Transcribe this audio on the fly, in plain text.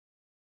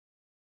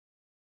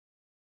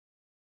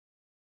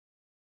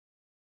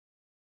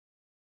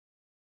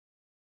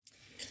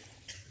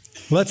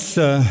Let's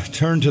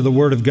turn to the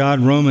Word of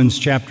God, Romans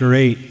chapter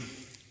 8.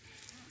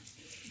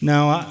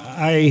 Now,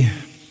 I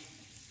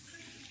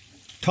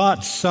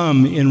taught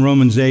some in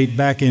Romans 8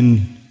 back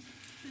in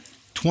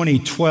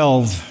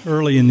 2012,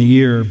 early in the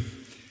year,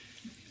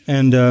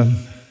 and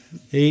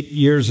 8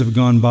 years have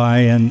gone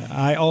by, and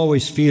I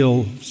always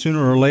feel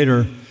sooner or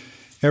later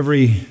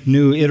every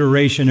new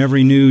iteration,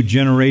 every new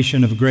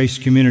generation of Grace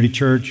Community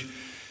Church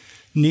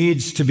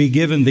needs to be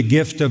given the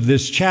gift of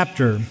this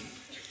chapter.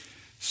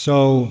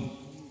 So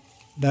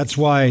that's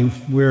why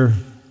we're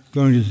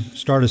going to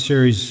start a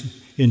series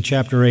in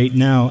chapter 8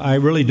 now. I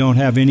really don't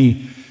have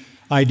any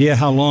idea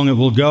how long it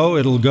will go.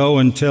 It'll go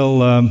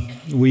until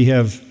we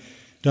have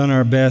done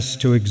our best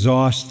to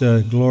exhaust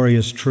the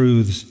glorious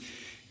truths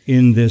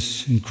in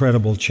this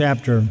incredible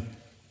chapter.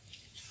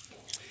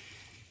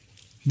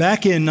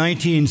 Back in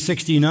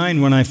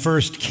 1969, when I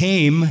first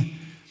came,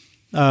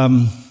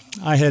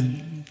 I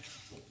had,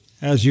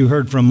 as you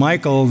heard from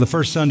Michael, the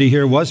first Sunday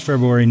here was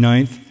February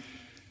 9th.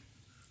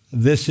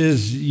 This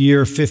is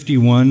year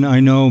 51. I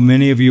know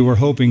many of you were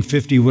hoping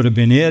 50 would have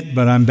been it,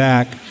 but I'm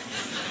back.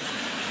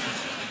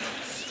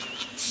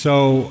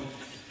 So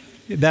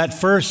that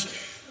first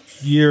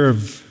year of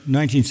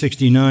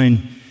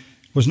 1969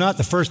 was not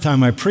the first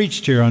time I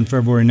preached here on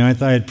February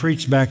 9th. I had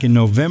preached back in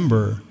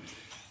November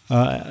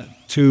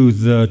to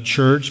the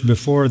church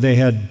before they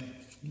had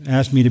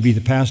asked me to be the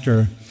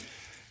pastor.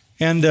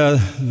 And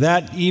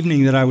that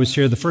evening that I was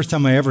here, the first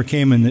time I ever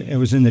came, and it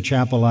was in the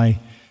chapel, I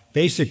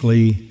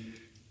basically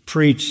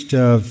preached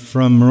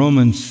from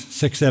Romans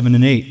 6, 7,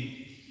 and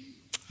 8.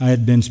 I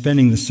had been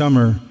spending the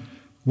summer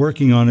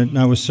working on it, and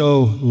I was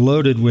so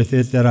loaded with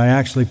it that I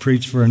actually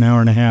preached for an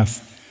hour and a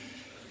half.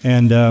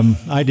 And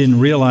I didn't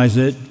realize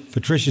it.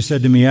 Patricia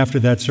said to me after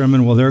that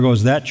sermon, "Well, there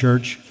goes that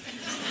church."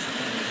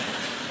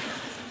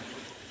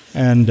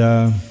 And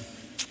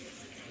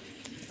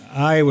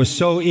I was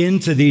so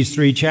into these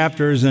 3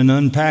 chapters and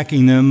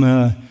unpacking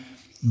them,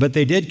 but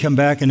they did come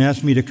back and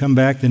ask me to come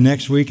back the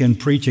next week and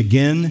preach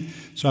again.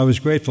 So I was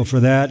grateful for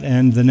that.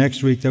 And the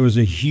next week there was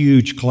a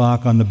huge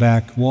clock on the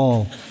back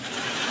wall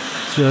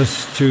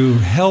just to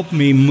help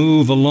me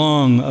move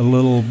along a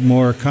little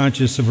more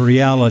conscious of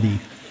reality.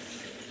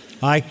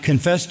 I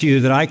confess to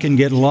you that I can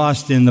get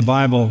lost in the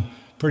Bible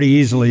pretty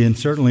easily, and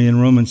certainly in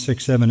Romans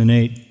 6, 7, and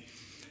 8.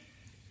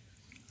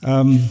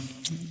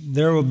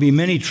 There will be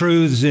many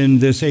truths in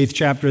this 8th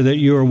chapter that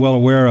you are well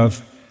aware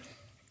of,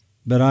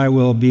 but I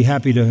will be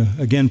happy to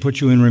again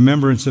put you in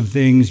remembrance of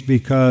things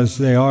because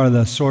they are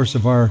the source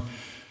of our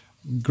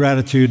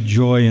gratitude,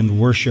 joy, and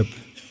worship.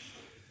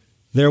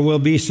 There will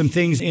be some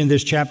things in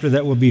this chapter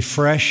that will be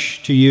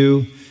fresh to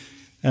you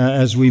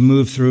as we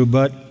move through,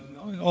 but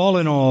all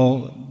in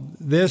all,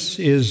 this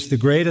is the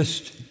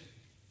greatest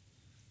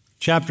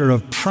chapter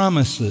of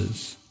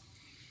promises,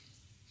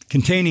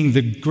 containing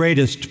the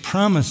greatest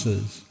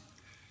promises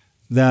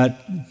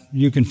that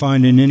you can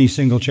find in any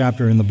single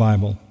chapter in the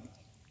Bible.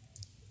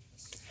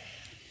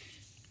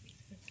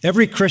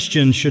 Every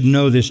Christian should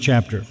know this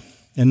chapter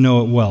and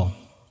know it well.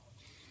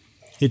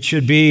 It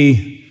should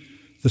be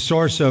the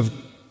source of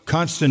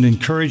constant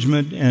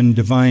encouragement and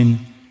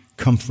divine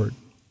comfort.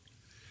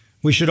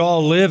 We should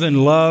all live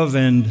and love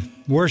and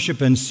worship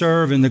and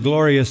serve in the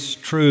glorious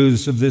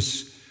truths of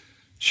this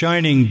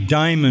shining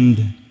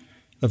diamond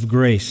of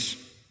grace.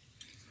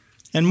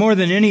 And more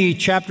than any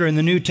chapter in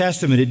the New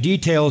Testament, it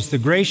details the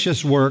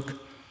gracious work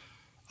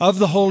of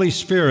the Holy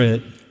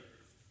Spirit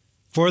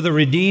for the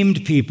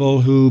redeemed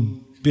people who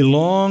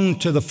belong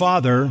to the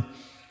Father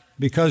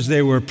because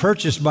they were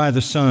purchased by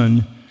the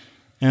Son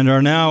and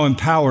are now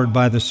empowered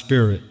by the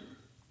Spirit.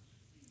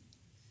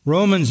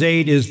 Romans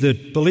 8 is the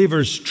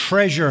believer's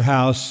treasure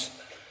house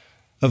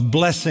of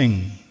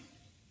blessing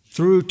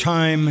through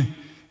time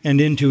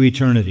and into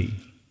eternity.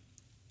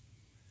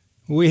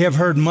 We have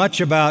heard much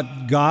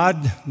about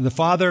God the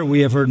Father.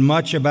 We have heard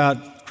much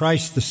about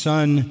Christ the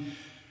Son.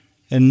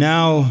 And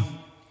now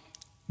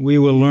we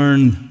will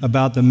learn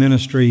about the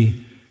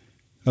ministry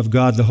of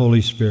God the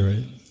Holy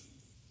Spirit.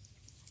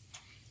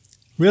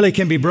 Really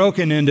can be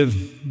broken into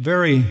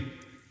very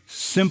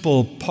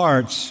simple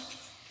parts.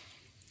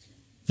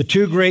 The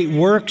 2 great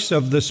works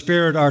of the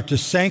Spirit are to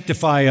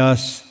sanctify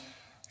us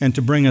and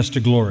to bring us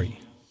to glory.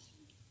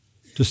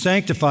 To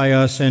sanctify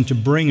us and to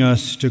bring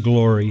us to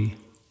glory.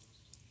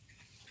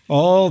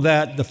 All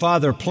that the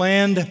Father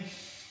planned,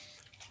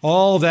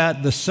 all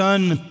that the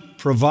Son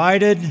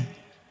provided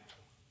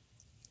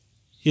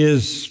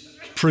is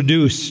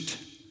produced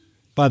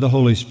by the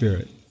Holy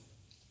Spirit.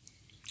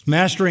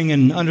 Mastering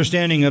and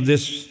understanding of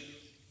this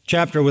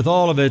chapter with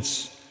all of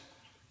its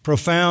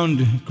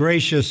profound,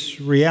 gracious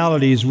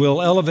realities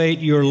will elevate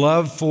your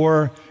love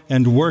for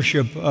and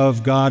worship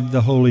of God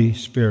the Holy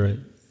Spirit.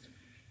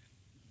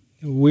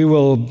 We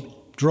will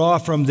draw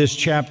from this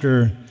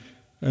chapter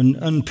an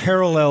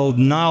unparalleled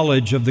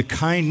knowledge of the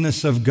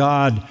kindness of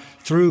God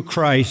through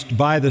Christ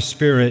by the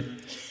Spirit,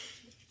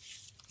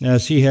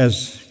 as He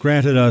has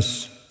granted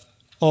us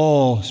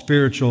all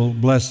spiritual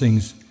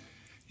blessings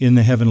in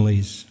the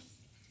heavenlies.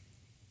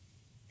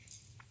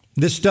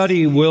 This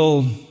study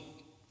will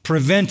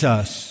prevent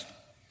us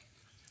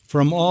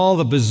from all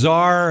the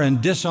bizarre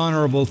and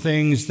dishonorable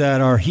things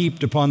that are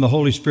heaped upon the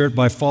Holy Spirit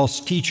by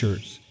false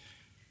teachers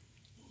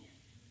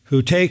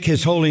who take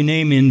His holy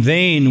name in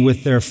vain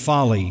with their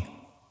folly.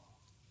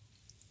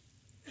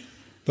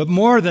 But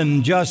more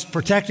than just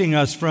protecting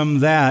us from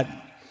that,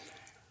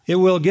 it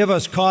will give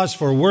us cause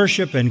for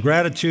worship and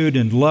gratitude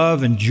and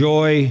love and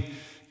joy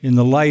in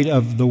the light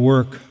of the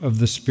work of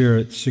the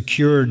Spirit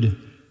secured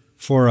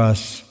for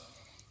us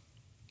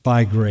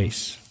by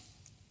grace.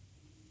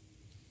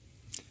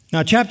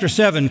 Now, chapter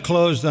 7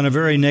 closed on a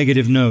very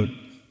negative note,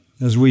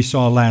 as we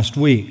saw last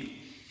week.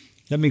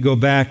 Let me go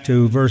back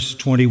to verse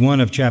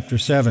 21 of chapter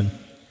 7.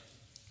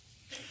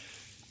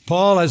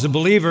 Paul, as a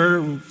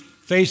believer,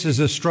 faces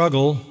a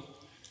struggle.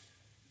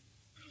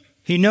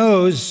 He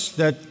knows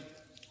that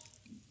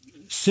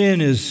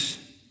sin is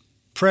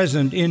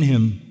present in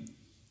him.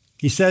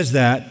 He says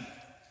that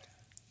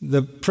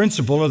the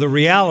principle or the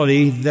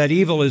reality that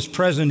evil is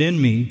present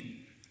in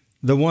me,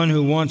 the one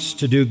who wants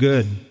to do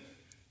good.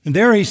 And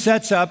there he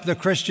sets up the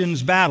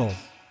Christian's battle.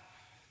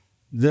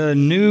 The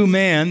new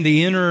man,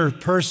 the inner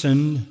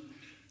person,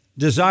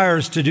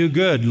 desires to do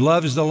good,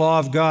 loves the law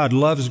of God,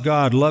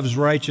 loves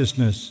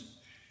righteousness.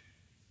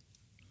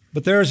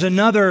 But there's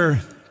another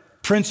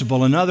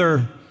principle,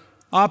 another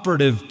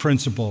operative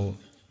principle,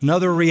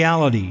 another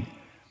reality,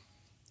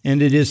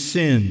 and it is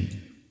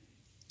sin.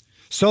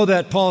 So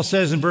that Paul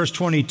says in verse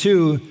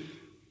 22,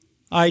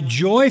 I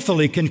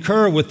joyfully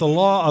concur with the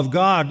law of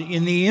God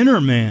in the inner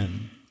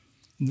man,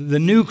 the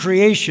new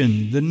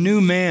creation, the new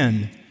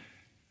man,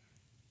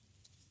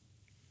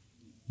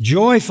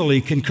 joyfully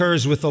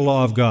concurs with the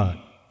law of God.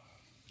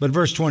 But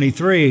verse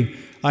 23,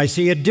 I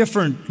see a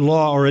different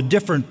law or a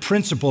different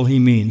principle, he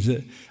means,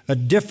 a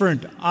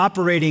different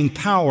operating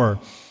power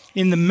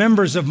in the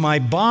members of my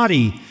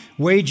body,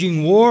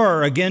 waging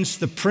war against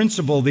the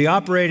principle, the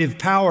operative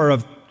power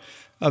of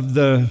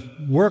the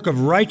work of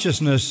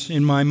righteousness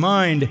in my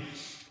mind,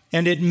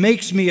 and it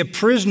makes me a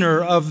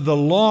prisoner of the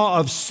law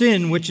of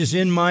sin which is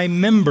in my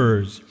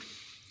members.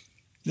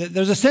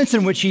 There's a sense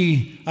in which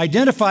he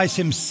identifies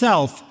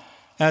himself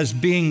as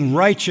being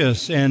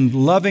righteous and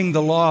loving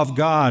the law of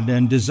God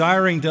and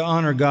desiring to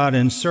honor God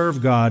and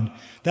serve God.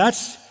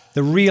 That's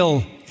the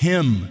real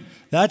him.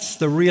 That's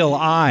the real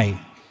I.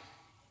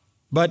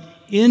 But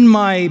in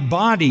my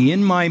body,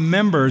 in my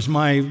members,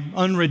 my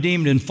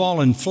unredeemed and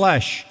fallen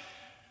flesh,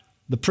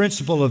 the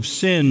principle of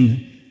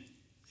sin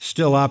is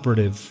still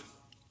operative.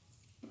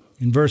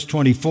 In verse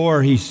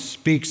 24, he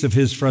speaks of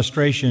his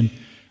frustration.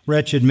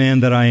 Wretched man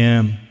that I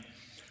am,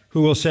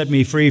 who will set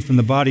me free from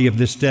the body of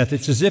this death?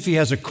 It's as if he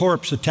has a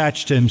corpse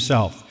attached to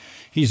himself.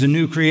 He's a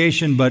new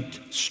creation, but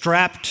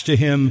strapped to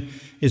him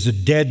is a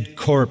dead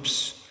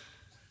corpse.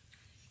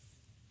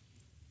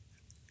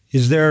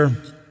 Is there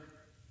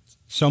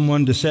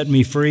someone to set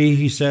me free,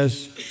 he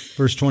says?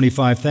 Verse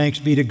 25, thanks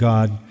be to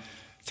God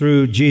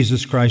through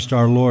Jesus Christ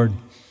our Lord.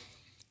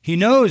 He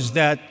knows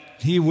that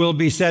he will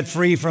be set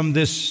free from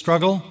this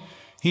struggle.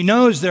 He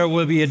knows there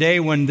will be a day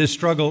when this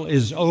struggle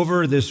is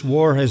over, this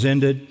war has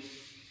ended.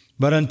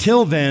 But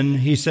until then,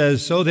 he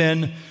says, so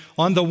then,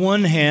 on the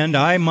one hand,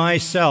 I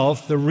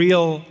myself, the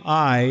real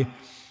I,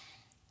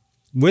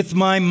 with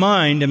my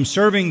mind am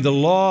serving the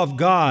law of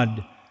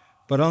God,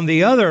 but on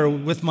the other,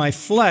 with my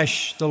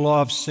flesh, the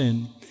law of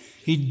sin.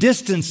 He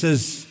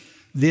distances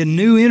the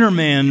new inner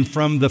man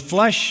from the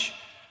flesh,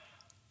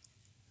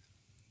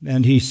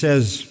 and he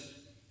says,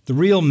 the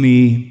real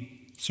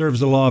me serves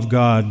the law of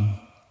God,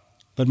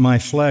 but my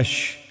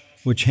flesh,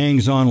 which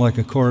hangs on like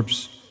a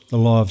corpse, the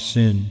law of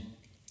sin.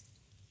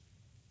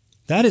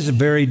 That is a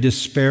very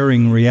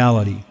despairing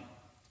reality,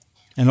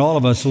 and all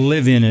of us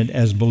live in it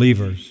as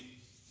believers.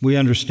 We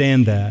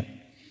understand that.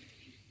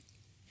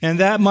 And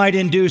that might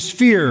induce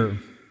fear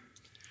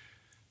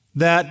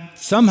that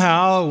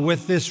somehow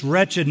with this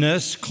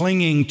wretchedness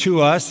clinging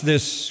to us,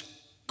 this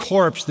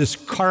corpse, this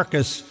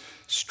carcass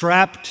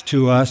strapped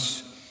to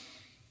us,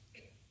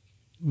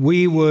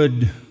 we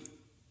would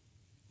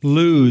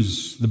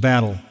lose the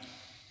battle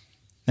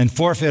and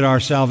forfeit our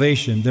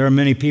salvation. There are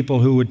many people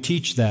who would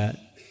teach that.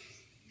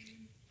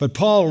 But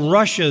Paul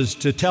rushes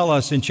to tell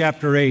us in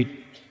chapter 8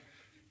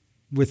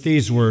 with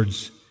these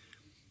words,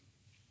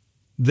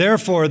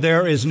 therefore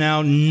there is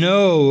now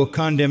no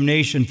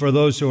condemnation for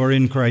those who are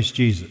in Christ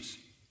Jesus.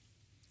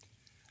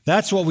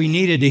 That's what we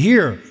needed to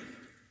hear.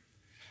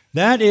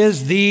 That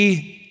is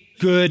the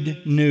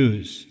good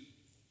news.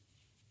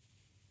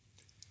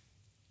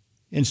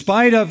 In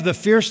spite of the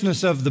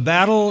fierceness of the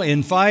battle,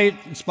 in spite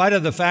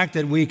of the fact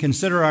that we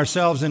consider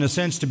ourselves in a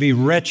sense to be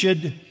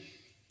wretched,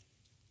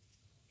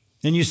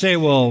 and you say,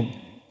 well,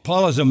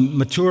 Paul is a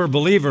mature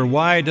believer.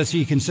 Why does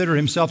he consider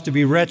himself to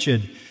be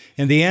wretched?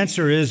 And the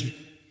answer is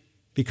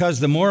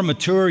because the more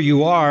mature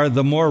you are,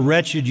 the more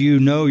wretched you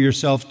know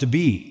yourself to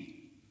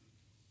be.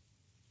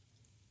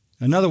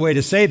 Another way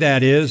to say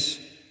that is,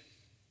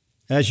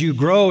 as you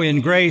grow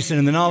in grace and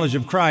in the knowledge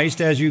of Christ,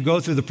 as you go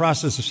through the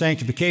process of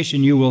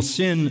sanctification, you will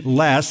sin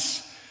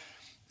less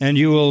and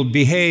you will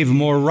behave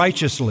more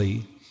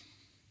righteously.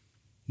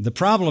 The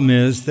problem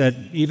is that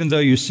even though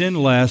you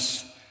sin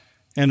less,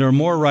 and are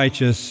more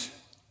righteous,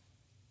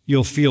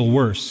 you'll feel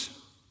worse.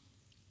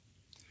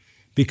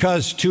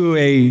 Because to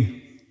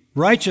a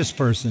righteous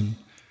person,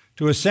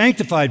 to a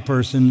sanctified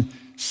person,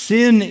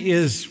 sin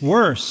is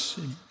worse.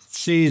 It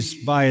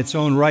sees by its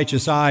own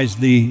righteous eyes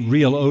the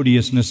real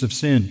odiousness of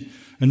sin.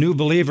 A new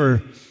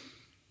believer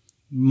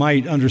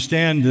might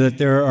understand that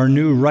there are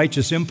new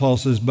righteous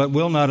impulses, but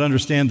will not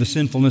understand the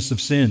sinfulness of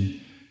sin,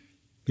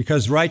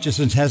 because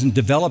righteousness hasn't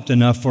developed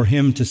enough for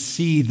him to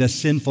see the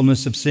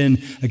sinfulness of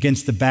sin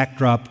against the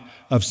backdrop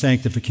of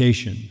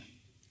sanctification.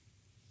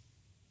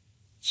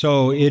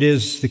 So it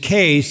is the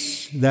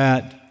case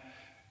that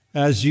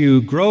as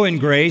you grow in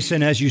grace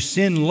and as you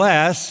sin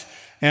less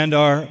and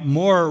are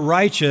more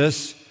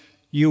righteous,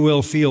 you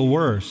will feel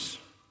worse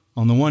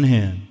on the one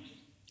hand.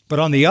 But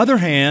on the other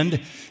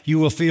hand, you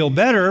will feel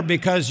better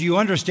because you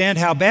understand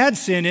how bad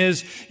sin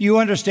is. You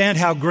understand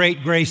how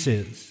great grace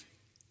is.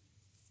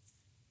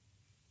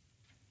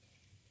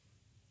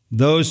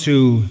 Those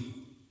who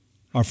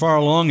are far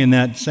along in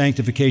that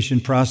sanctification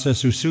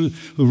process, who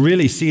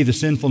really see the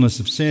sinfulness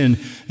of sin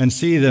and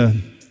see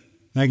the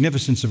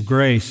magnificence of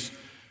grace,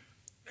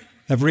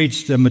 have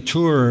reached a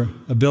mature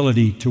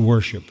ability to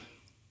worship.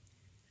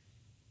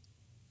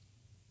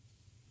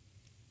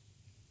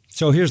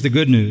 So here's the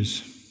good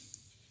news.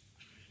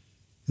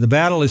 The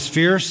battle is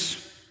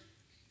fierce.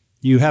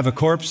 You have a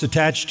corpse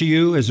attached to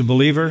you as a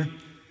believer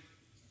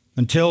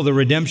until the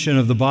redemption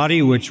of the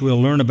body, which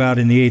we'll learn about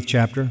in the 8th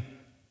chapter.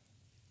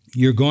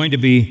 You're going to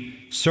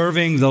be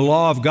serving the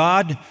law of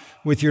God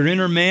with your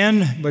inner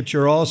man, but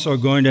you're also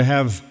going to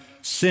have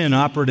sin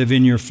operative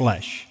in your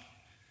flesh.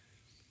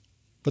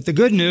 But the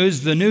good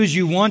news, the news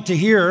you want to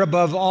hear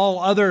above all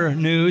other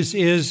news,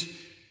 is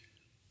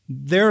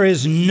there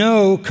is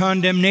no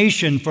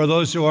condemnation for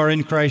those who are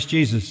in Christ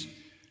Jesus.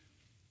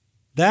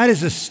 That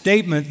is a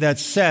statement that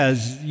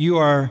says you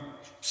are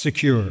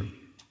secure.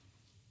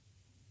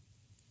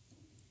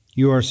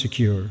 You are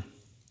secure.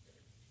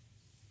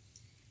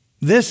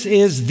 This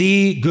is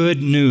the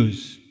good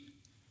news.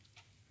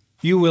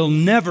 You will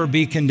never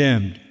be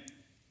condemned.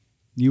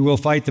 You will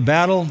fight the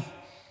battle.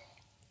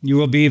 You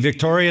will be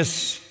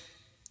victorious.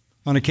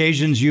 On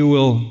occasions you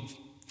will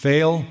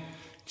fail,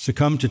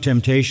 succumb to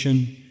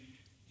temptation.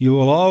 You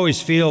will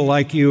always feel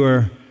like you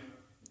are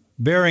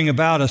bearing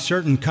about a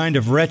certain kind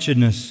of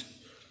wretchedness.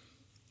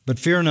 But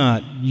fear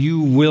not,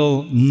 you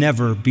will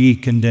never be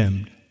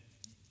condemned.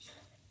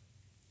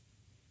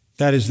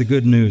 That is the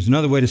good news.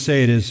 Another way to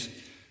say it is,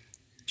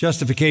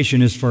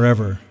 justification is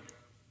forever.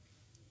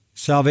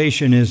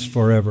 Salvation is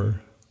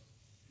forever.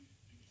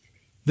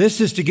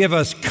 This is to give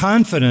us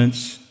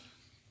confidence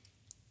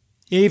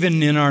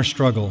even in our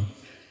struggle.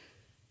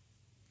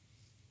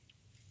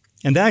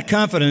 And that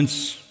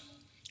confidence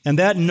and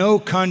that no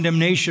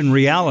condemnation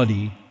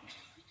reality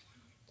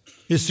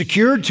is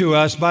secured to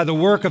us by the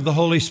work of the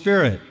Holy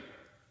Spirit.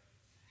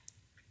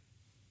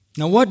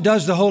 Now, what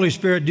does the Holy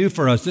Spirit do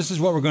for us? This is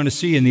what we're going to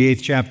see in the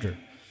 8th chapter.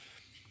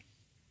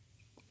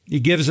 He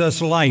gives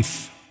us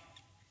life.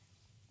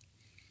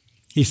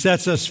 He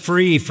sets us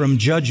free from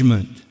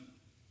judgment.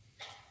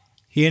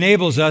 He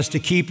enables us to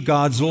keep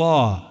God's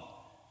law.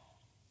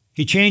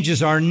 He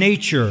changes our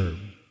nature.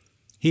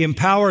 He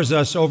empowers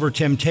us over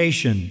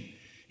temptation.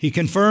 He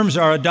confirms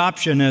our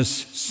adoption as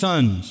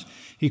sons.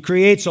 He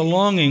creates a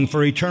longing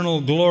for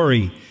eternal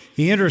glory.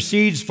 He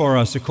intercedes for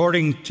us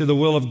according to the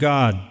will of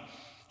God.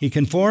 He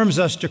conforms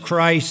us to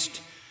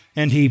Christ,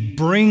 and He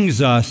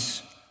brings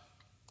us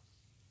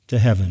to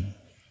heaven.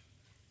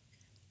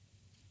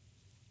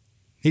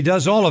 He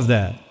does all of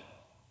that.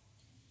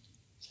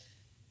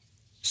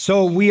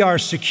 So we are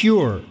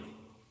secure.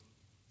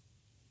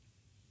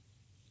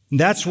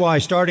 That's why,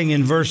 starting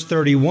in verse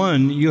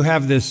 31, you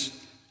have this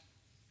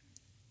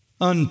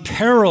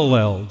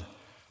unparalleled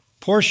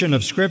portion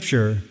of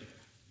Scripture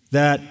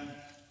that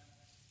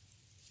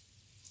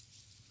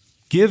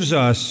gives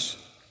us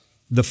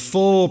the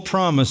full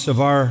promise of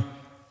our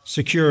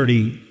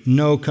security,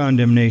 no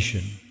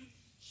condemnation.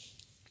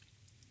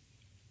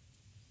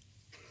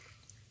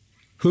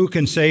 Who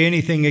can say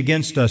anything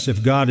against us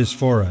if God is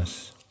for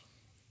us?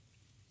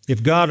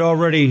 If God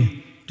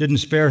already didn't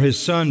spare His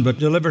Son, but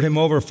delivered Him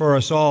over for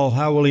us all,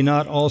 how will He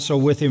not also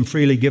with Him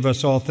freely give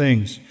us all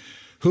things?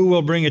 Who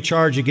will bring a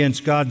charge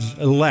against God's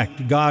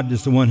elect? God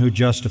is the one who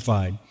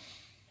justified.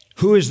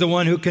 Who is the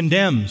one who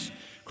condemns?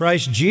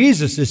 Christ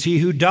Jesus is He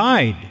who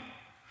died.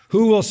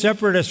 Who will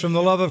separate us from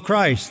the love of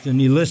Christ? And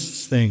He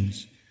lists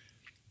things.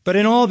 But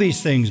in all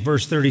these things,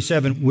 verse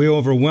 37, we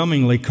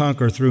overwhelmingly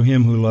conquer through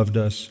Him who loved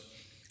us.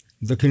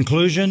 The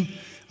conclusion,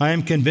 I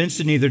am convinced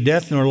that neither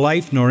death, nor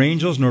life, nor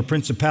angels, nor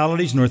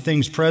principalities, nor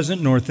things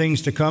present, nor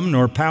things to come,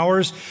 nor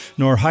powers,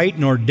 nor height,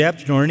 nor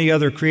depth, nor any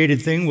other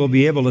created thing will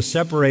be able to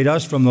separate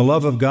us from the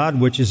love of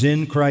God which is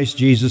in Christ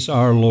Jesus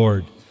our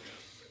Lord.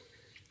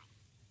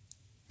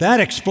 That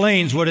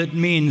explains what it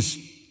means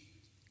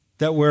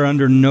that we're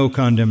under no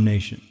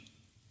condemnation.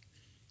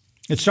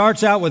 It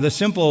starts out with a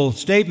simple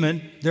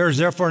statement, there is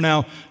therefore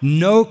now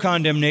no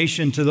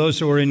condemnation to those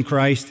who are in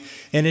Christ,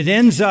 and it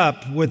ends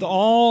up with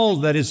all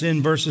that is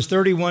in verses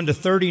 31 to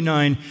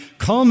 39,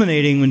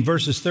 culminating in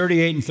verses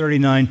 38 and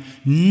 39.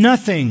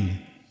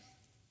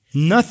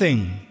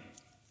 Nothing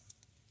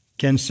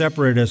can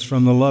separate us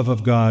from the love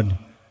of God,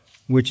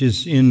 which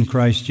is in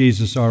Christ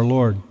Jesus our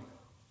Lord.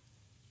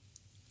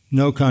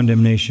 No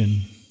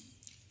condemnation.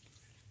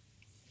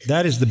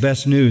 That is the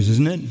best news,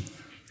 isn't it?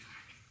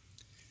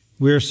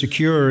 We are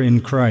secure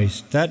in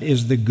Christ. That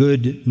is the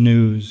good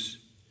news.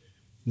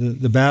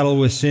 The battle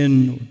with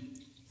sin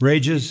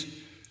rages,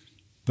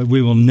 but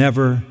we will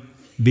never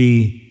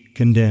be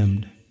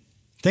condemned.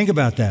 Think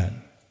about that.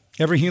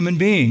 Every human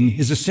being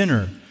is a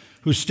sinner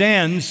who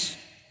stands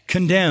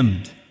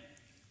condemned.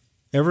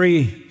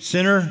 Every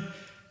sinner,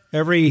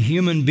 every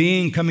human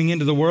being coming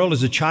into the world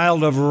is a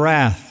child of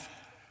wrath,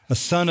 a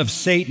son of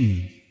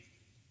Satan,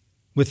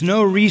 with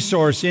no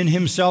resource in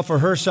himself or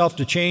herself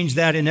to change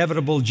that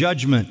inevitable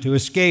judgment, to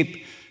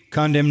escape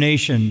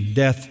condemnation,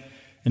 death,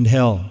 and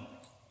hell.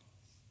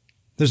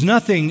 There's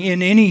nothing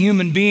in any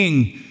human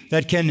being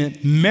that can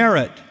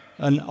merit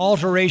an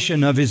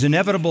alteration of his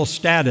inevitable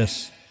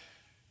status.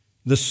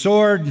 The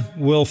sword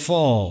will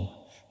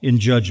fall in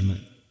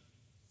judgment,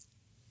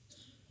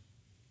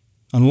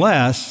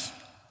 unless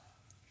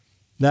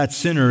that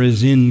sinner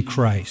is in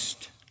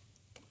Christ.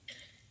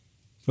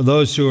 For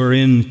those who are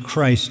in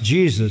Christ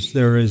Jesus,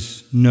 there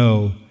is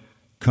no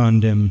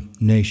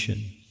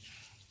condemnation.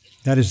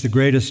 That is the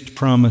greatest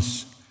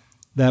promise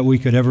that we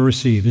could ever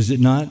receive, is it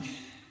not?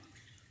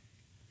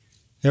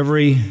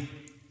 Every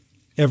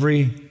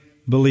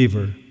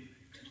believer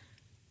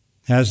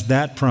has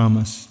that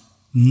promise.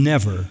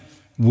 Never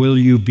will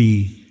you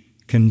be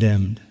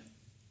condemned.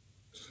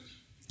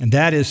 And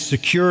that is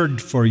secured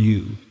for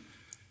you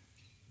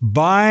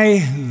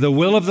by the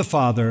will of the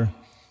Father,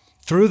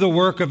 through the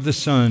work of the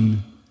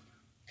Son,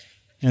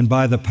 and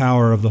by the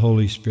power of the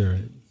Holy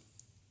Spirit.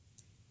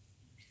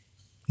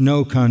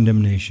 No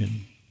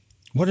condemnation.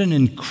 What an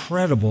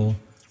incredible,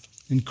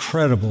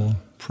 incredible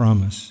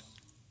promise.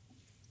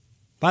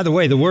 By the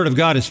way, the Word of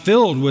God is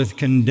filled with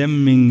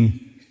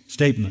condemning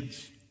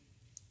statements.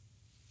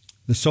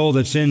 The soul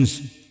that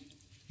sins,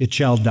 it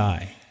shall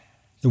die.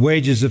 The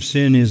wages of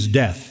sin is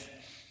death.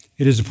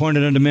 It is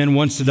appointed unto men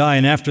once to die,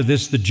 and after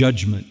this the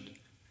judgment.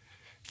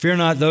 Fear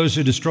not those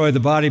who destroy the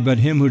body, but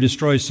him who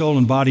destroys soul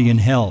and body in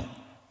hell,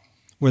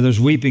 where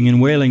there's weeping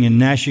and wailing and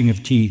gnashing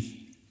of teeth.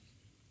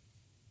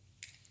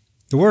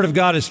 The Word of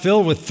God is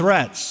filled with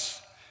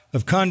threats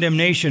of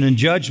condemnation and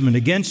judgment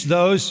against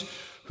those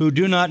who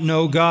do not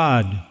know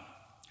God,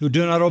 who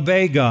do not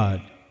obey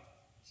God.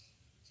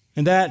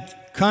 And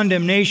that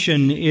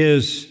condemnation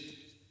is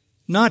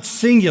not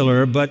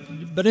singular, but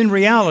in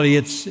reality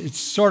it's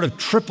sort of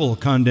triple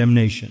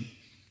condemnation.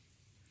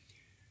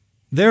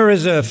 There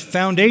is a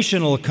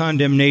foundational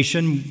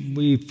condemnation.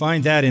 We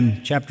find that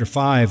in chapter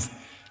 5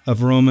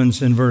 of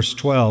Romans in verse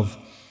 12.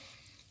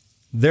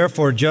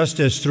 Therefore, just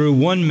as through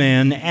one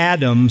man,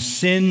 Adam,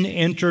 sin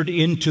entered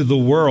into the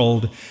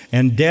world,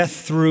 and death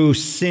through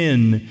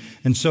sin,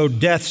 and so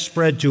death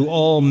spread to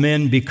all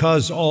men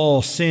because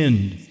all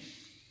sinned.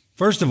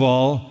 First of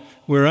all,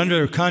 we're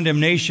under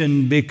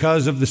condemnation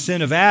because of the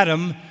sin of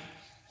Adam.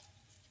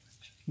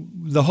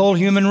 The whole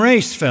human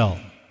race fell.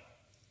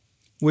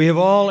 We have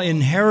all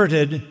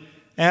inherited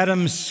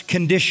Adam's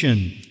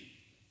condition.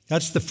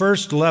 That's the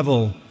first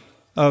level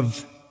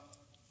of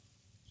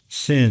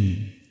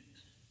sin.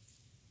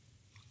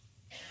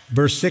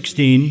 Verse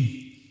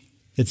 16,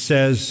 it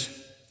says,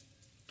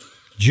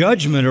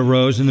 judgment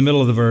arose in the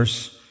middle of the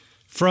verse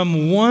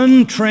from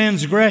one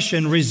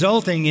transgression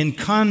resulting in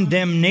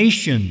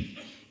condemnation.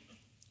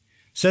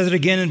 Says it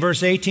again in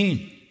verse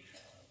 18.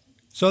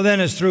 So then,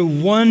 as through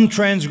one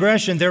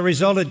transgression there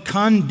resulted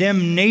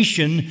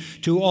condemnation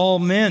to all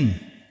men.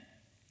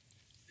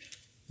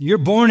 You're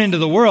born into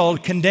the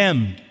world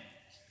condemned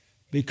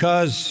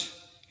because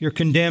you're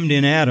condemned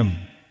in Adam.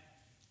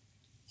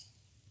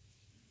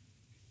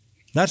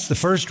 That's the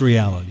first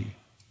reality.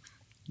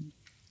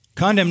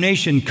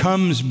 Condemnation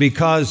comes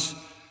because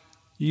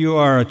you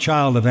are a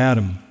child of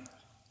Adam.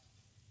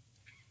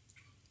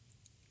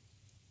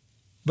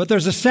 But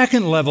there's a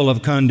second level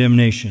of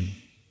condemnation.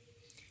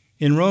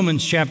 In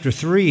Romans chapter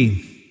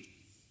 3,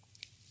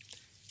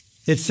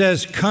 it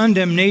says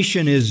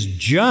condemnation is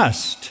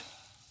just.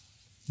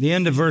 The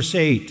end of verse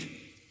 8.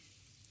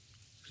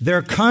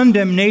 Their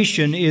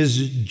condemnation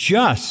is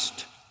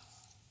just.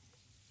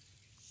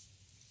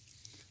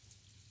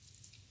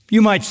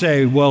 You might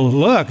say, well,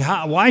 look,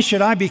 why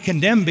should I be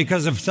condemned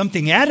because of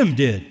something Adam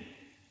did?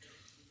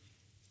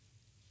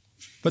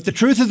 But the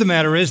truth of the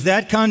matter is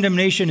that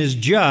condemnation is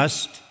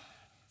just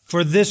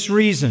for this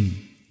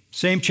reason.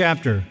 Same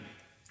chapter.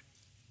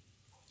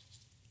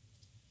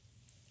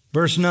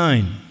 Verse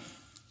 9.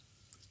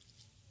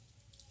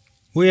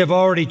 We have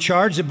already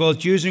charged that both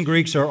Jews and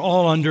Greeks are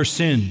all under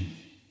sin.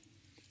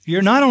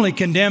 You're not only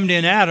condemned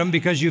in Adam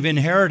because you've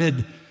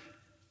inherited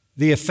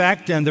the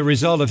effect and the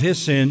result of his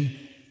sin,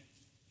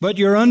 but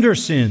you're under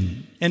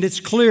sin. And it's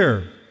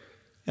clear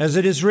As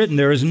it is written,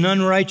 there is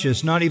none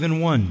righteous, not even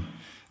one.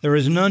 There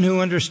is none who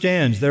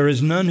understands. There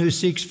is none who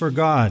seeks for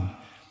God.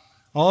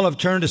 All have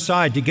turned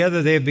aside.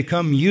 Together they have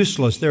become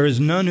useless. There is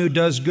none who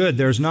does good.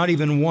 There is not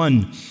even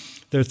one.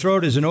 Their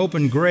throat is an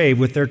open grave.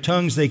 With their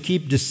tongues they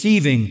keep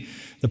deceiving.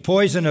 The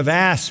poison of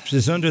asps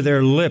is under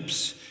their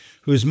lips,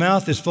 whose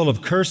mouth is full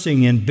of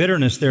cursing and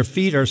bitterness. Their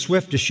feet are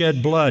swift to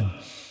shed blood.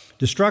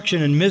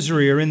 Destruction and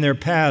misery are in their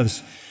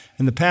paths,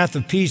 and the path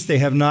of peace they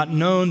have not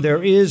known.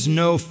 There is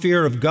no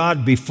fear of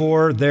God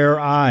before their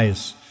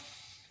eyes.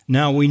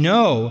 Now we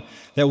know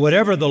that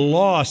whatever the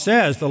law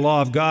says, the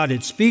law of God,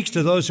 it speaks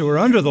to those who are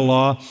under the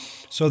law,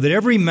 so that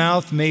every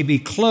mouth may be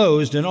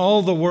closed and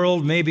all the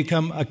world may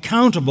become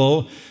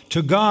accountable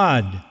to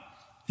God.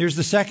 Here's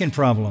the second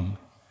problem.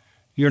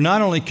 You're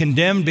not only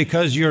condemned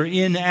because you're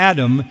in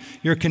Adam,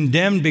 you're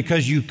condemned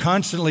because you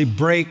constantly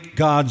break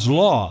God's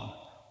law.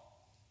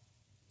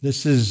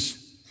 This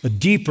is a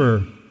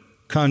deeper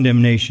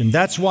condemnation.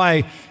 That's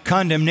why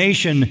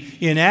condemnation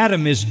in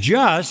Adam is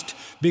just,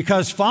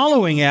 because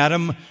following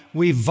Adam,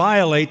 we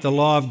violate the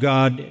law of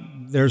God.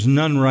 There's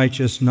none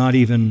righteous, not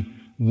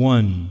even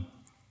one.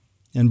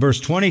 And verse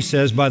 20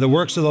 says, by the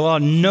works of the law,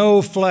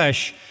 no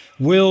flesh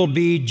will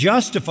be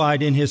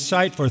justified in his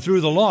sight, for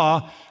through the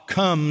law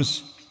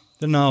comes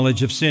the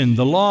knowledge of sin.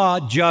 The law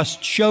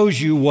just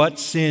shows you what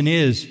sin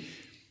is.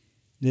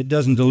 It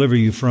doesn't deliver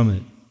you from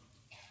it.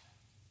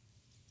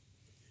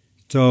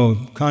 So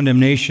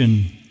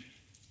condemnation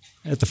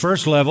at the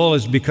first level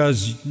is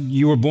because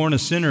you were born a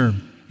sinner,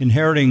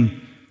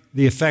 inheriting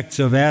the effects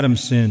of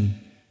Adam's sin.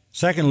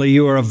 Secondly,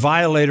 you are a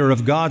violator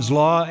of God's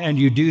law, and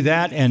you do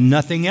that and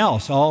nothing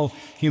else. All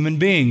human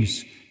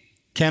beings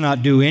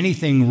cannot do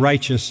anything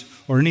righteous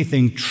or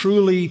anything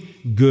truly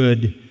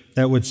good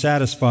that would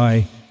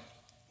satisfy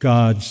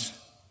God's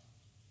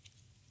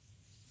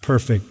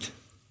perfect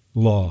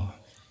law.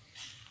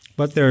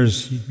 But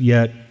there's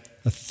yet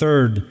a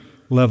third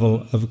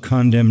level of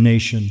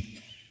condemnation.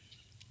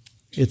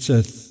 It's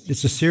a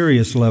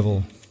serious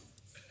level.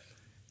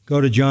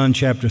 Go to John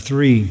chapter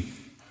 3.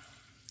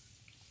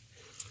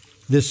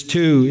 This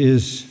too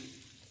is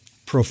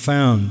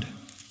profound.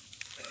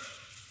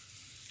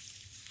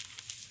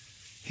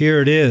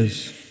 Here it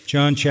is,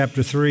 John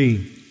chapter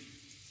 3,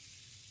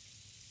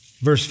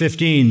 verse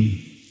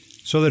 15.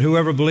 So that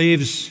whoever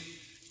believes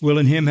will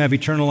in him have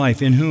eternal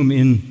life. In whom?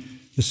 In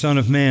the Son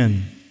of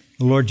Man,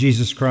 the Lord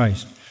Jesus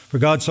Christ. For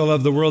God so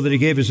loved the world that he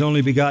gave his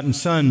only begotten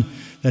Son,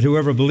 that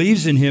whoever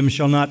believes in him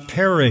shall not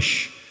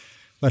perish,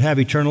 but have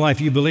eternal life.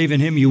 You believe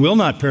in him, you will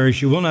not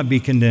perish, you will not be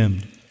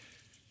condemned.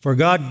 For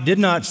God did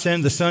not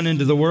send the Son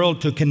into the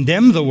world to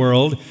condemn the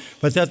world,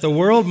 but that the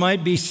world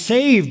might be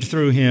saved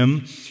through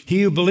him.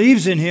 He who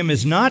believes in him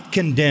is not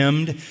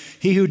condemned.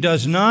 He who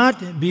does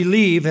not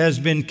believe has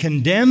been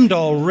condemned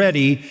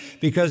already,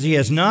 because he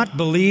has not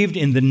believed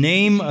in the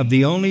name of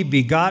the only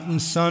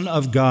begotten Son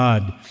of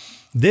God.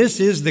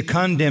 This is the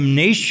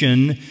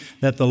condemnation,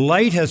 that the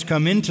light has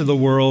come into the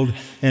world,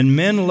 and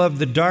men love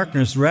the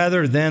darkness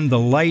rather than the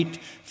light,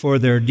 for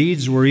their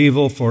deeds were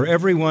evil. For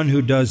everyone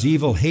who does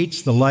evil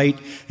hates the light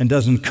and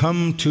doesn't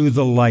come to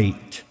the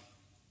light.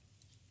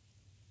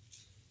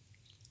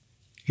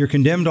 You're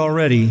condemned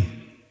already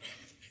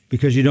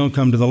because you don't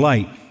come to the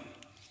light.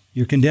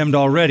 You're condemned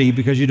already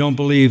because you don't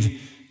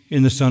believe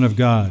in the Son of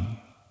God.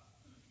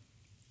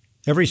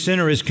 Every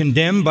sinner is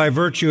condemned by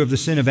virtue of the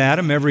sin of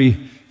Adam.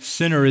 Every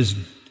sinner is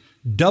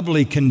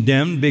doubly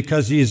condemned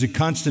because he is a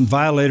constant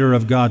violator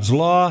of God's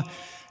law.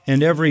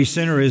 And every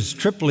sinner is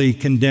triply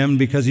condemned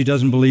because he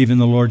doesn't believe in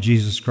the Lord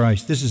Jesus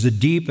Christ. This is a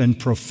deep and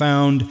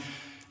profound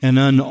and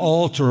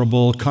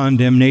unalterable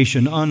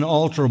condemnation,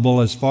 unalterable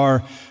as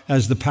far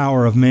as the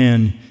power of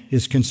man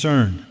is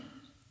concerned.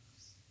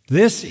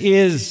 This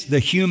is the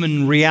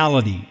human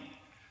reality.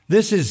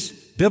 This is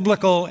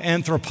biblical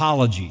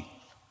anthropology.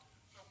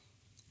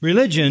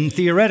 Religion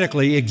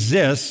theoretically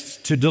exists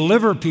to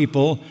deliver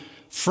people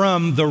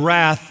from the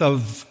wrath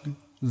of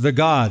the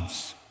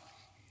gods.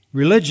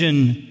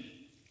 Religion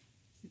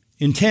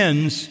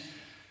intends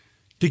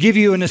to give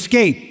you an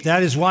escape.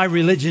 That is why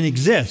religion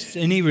exists.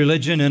 Any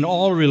religion and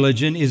all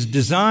religion is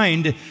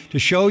designed to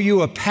show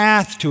you a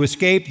path to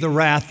escape the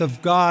wrath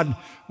of God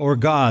or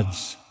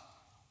gods.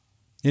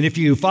 And if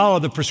you follow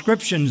the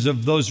prescriptions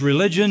of those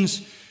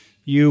religions,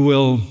 you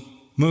will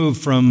move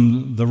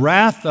from the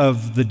wrath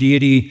of the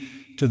deity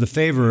to the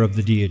favor of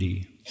the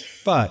deity.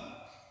 But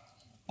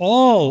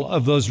all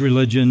of those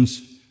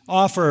religions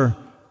offer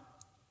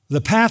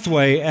the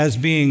pathway as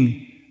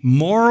being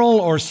moral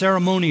or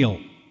ceremonial.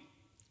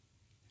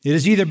 It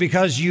is either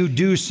because you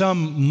do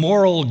some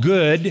moral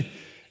good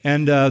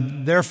and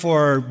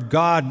therefore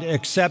God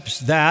accepts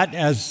that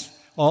as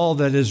all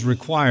that is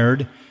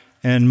required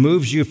and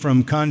moves you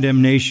from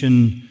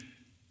condemnation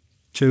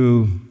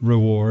to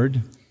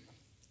reward,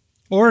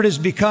 or it is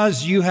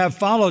because you have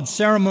followed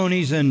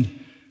ceremonies and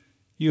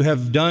you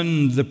have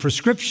done the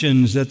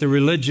prescriptions that the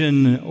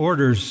religion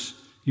orders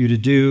you to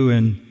do,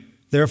 and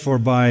therefore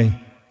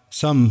by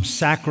some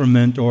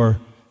sacrament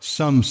or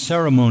some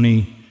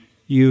ceremony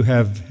you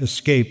have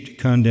escaped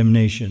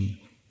condemnation.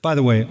 By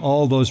the way,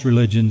 all those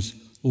religions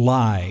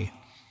lie.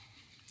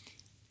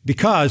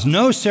 Because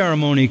no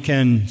ceremony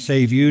can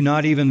save you,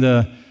 not even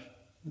the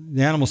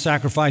animal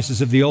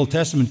sacrifices of the Old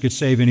Testament could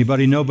save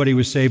anybody. Nobody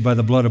was saved by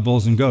the blood of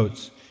bulls and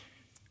goats.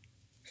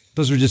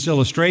 Those were just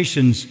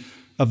illustrations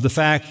of the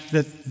fact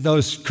that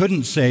those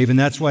couldn't save, and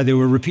that's why they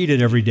were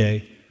repeated every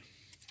day.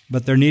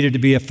 But there needed to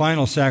be a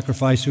final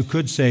sacrifice who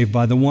could save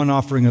by the one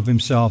offering of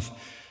himself.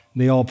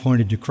 They all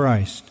pointed to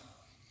Christ.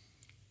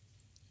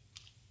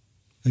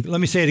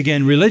 Let me say it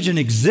again. Religion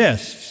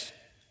exists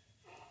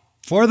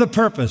for the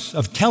purpose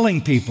of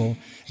telling people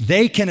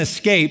they can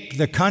escape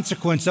the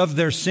consequence of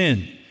their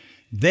sin.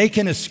 They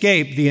can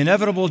escape the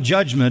inevitable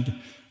judgment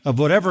of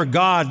whatever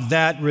God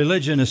that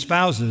religion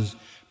espouses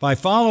by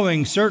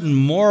following certain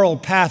moral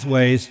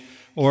pathways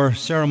or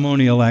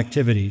ceremonial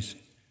activities.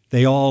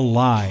 They all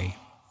lie.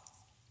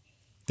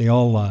 They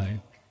all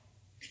lie.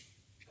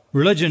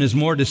 Religion is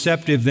more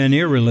deceptive than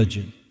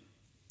irreligion.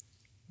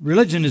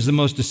 Religion is the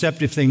most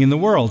deceptive thing in the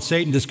world.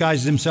 Satan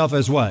disguises himself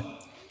as what?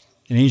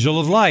 An angel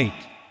of light.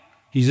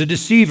 He's a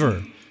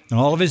deceiver, and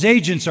all of his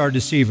agents are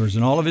deceivers,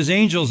 and all of his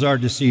angels are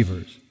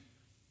deceivers.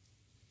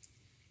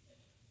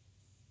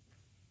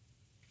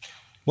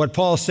 What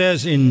Paul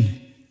says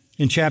in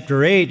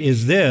chapter 8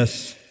 is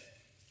this: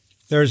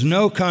 there's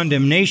no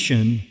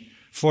condemnation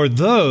for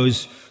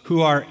those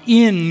who are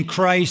in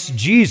Christ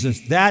Jesus.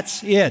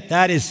 That's it.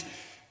 That is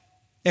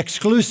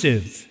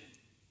exclusive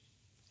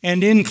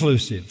and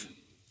inclusive.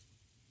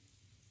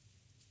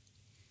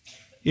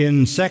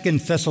 In 2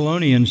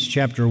 Thessalonians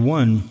chapter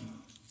 1,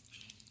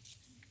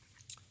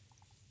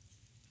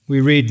 we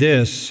read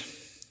this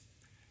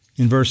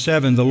in verse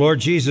 7, "The Lord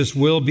Jesus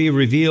will be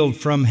revealed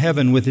from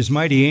heaven with his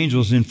mighty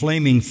angels in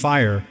flaming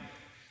fire,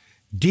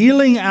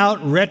 dealing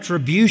out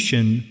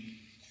retribution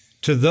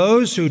to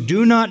those who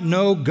do not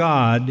know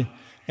God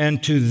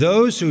and to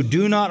those who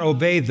do not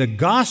obey the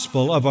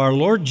gospel of our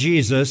Lord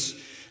Jesus.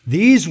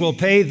 These will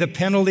pay the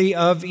penalty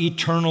of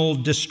eternal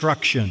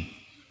destruction."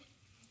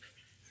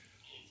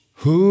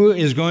 Who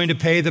is going to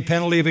pay the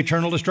penalty of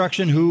eternal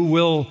destruction? Who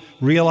will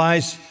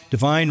realize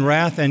divine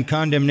wrath and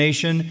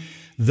condemnation?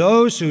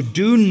 Those who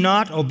do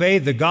not obey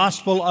the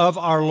gospel of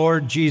our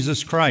Lord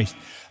Jesus Christ.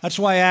 That's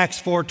why Acts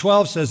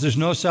 4:12 says there's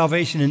no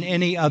salvation in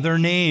any other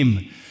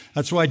name.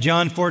 That's why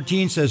John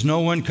 14 says no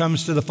one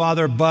comes to the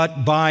Father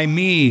but by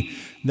me.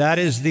 That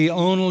is the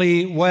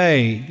only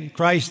way.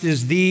 Christ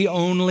is the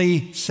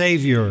only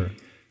Savior.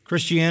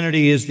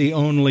 Christianity is the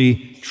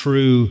only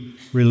true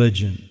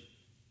religion.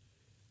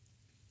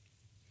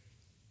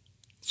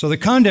 So the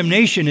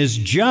condemnation is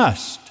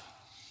just.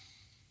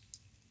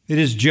 It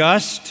is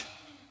just,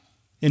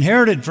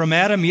 inherited from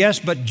Adam, yes,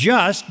 but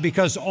just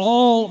because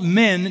all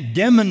men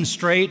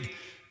demonstrate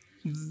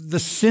the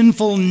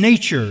sinful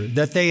nature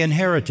that they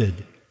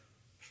inherited.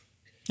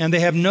 And they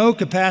have no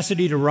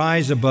capacity to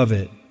rise above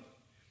it.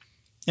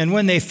 And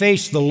when they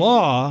face the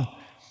law,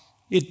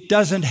 it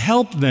doesn't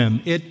help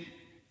them. It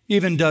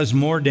even does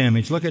more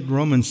damage. Look at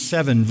Romans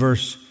 7,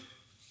 verse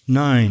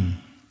 9.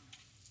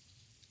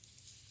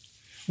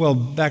 Well,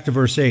 back to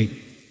verse 8.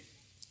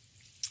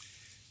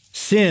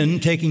 "Sin,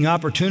 taking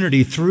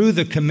opportunity through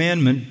the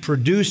commandment,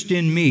 produced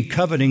in me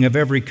coveting of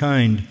every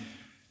kind."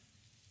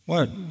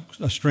 What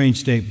a strange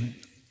statement.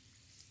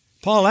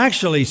 Paul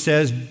actually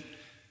says,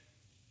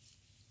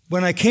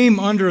 when I came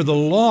under the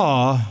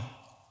law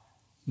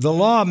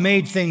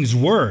made things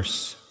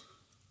worse.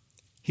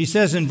 He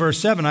says in verse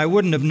 7, I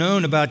wouldn't have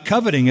known about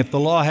coveting if the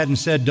law hadn't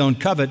said don't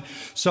covet.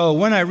 So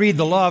when I read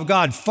the law of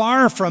God,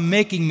 far from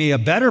making me a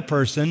better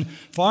person,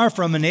 far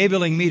from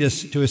enabling me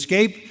to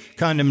escape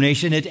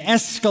condemnation, it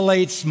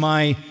escalates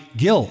my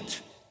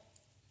guilt.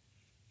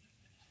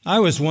 I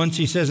was once,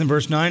 he says in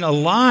verse 9,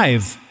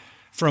 alive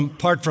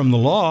apart from the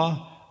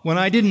law. When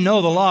I didn't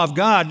know the law of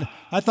God,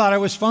 I thought I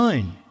was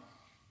fine.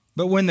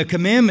 But when the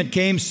commandment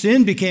came,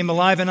 sin became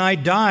alive and I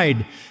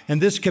died.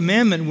 And this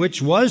commandment, which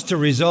was to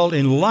result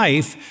in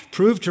life,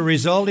 proved to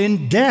result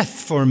in death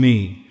for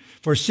me.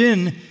 For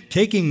sin,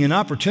 taking an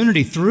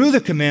opportunity through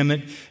the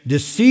commandment,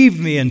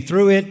 deceived me and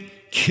through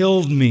it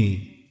killed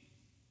me.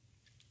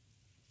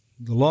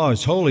 The law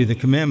is holy, the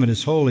commandment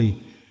is holy,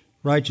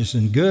 righteous,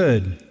 and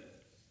good,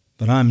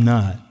 but I'm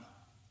not.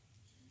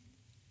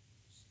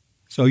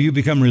 So you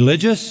become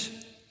religious,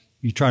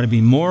 you try to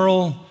be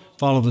moral,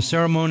 follow the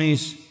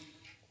ceremonies.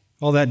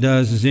 All that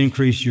does is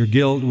increase your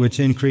guilt, which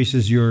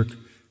increases your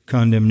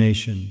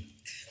condemnation.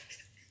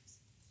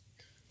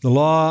 The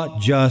law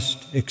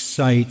just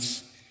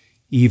excites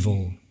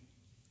evil.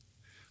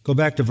 Go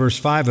back to verse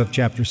 5 of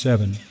chapter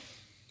 7.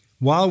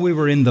 While we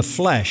were in the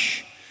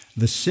flesh,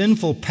 the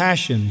sinful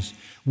passions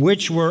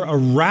which were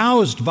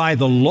aroused by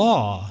the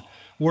law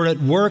were at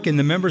work in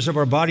the members of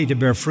our body to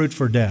bear fruit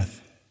for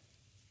death.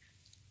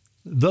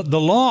 The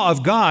law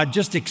of God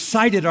just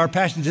excited our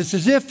passions. It's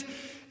as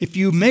if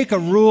you make a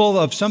rule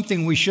of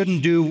something we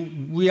shouldn't do,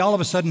 we all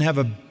of a sudden have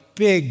a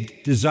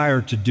big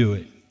desire to do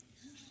it,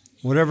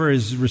 whatever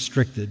is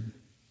restricted.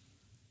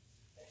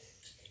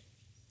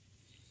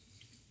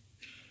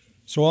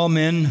 So all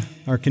men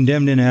are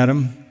condemned in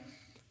Adam.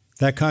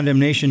 That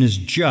condemnation is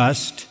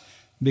just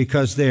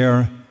because they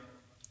are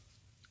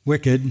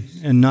wicked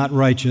and not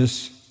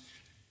righteous.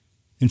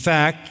 In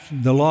fact,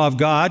 the law of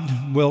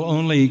God will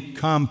only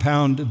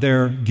compound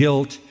their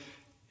guilt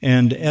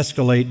and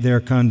escalate their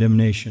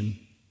condemnation.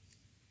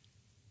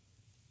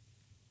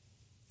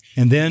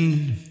 And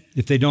then,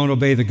 if they don't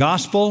obey the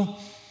gospel,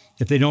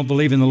 if they don't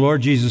believe in the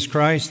Lord Jesus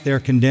Christ, they're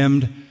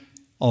condemned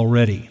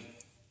already.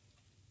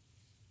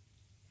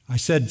 I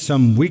said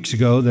some weeks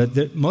ago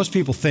that most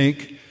people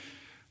think,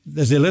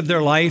 as they live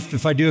their life,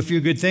 if I do a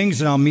few good things,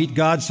 then I'll meet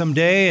God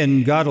someday,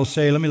 and God will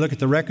say, let me look at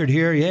the record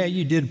here. Yeah,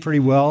 you did pretty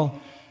well.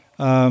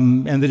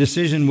 And the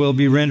decision will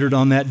be rendered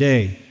on that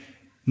day.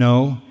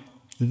 No,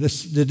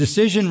 the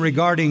decision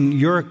regarding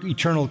your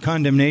eternal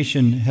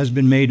condemnation has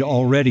been made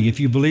already. If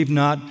you believe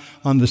not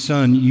on the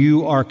Son,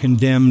 you are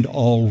condemned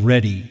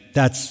already.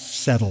 That's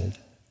settled.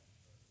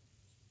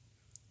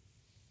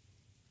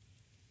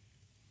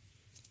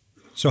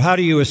 So how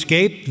do you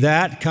escape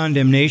that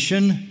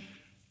condemnation?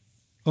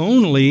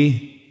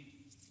 Only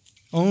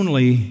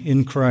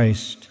in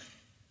Christ.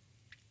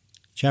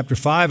 Chapter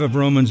 5 of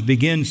Romans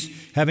begins,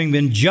 having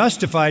been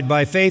justified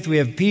by faith, we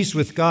have peace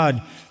with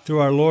God through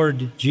our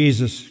Lord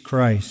Jesus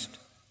Christ.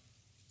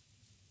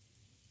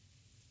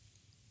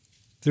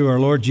 Through our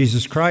Lord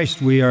Jesus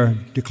Christ, we are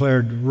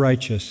declared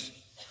righteous.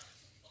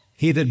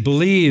 He that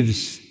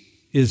believes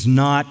is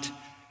not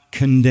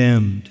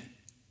condemned.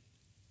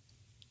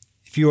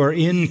 If you are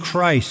in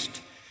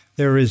Christ,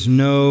 there is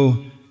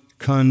no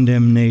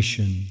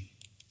condemnation.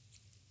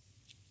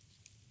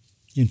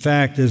 In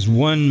fact, as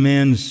one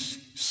man's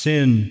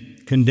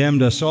sin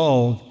condemned us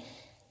all,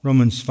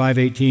 Romans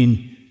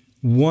 5:18,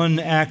 one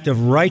act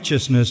of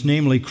righteousness,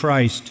 namely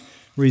Christ,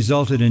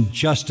 resulted in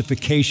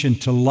justification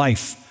to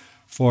life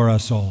for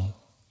us all.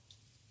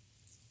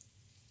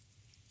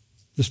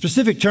 The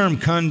specific term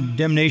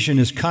condemnation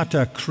is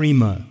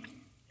katakrima,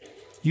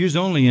 used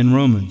only in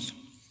Romans.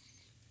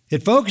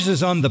 It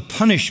focuses on the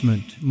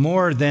punishment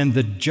more than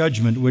the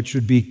judgment, which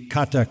would be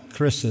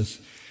katakrisis.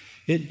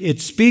 It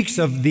speaks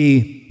of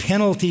the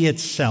penalty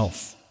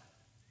itself.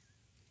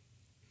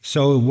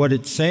 So what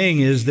it's saying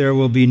is there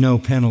will be no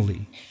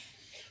penalty.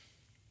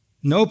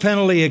 No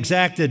penalty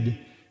exacted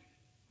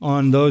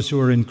on those who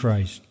are in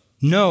Christ.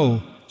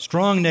 No,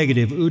 strong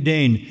negative,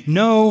 udain.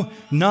 No,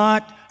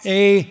 not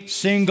a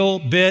single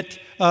bit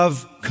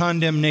of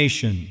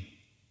condemnation.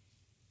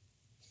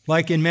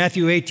 Like in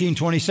Matthew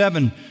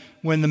 18:27,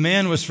 when the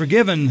man was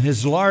forgiven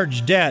his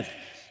large debt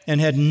and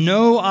had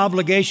no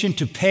obligation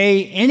to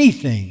pay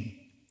anything.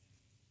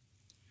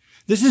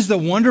 This is the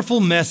wonderful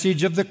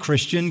message of the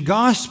Christian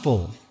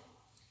gospel.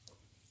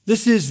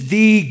 This is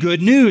the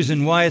good news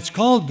and why it's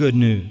called good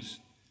news.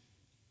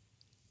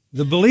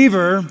 The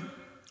believer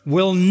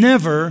will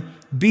never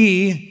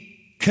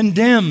be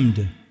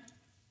condemned.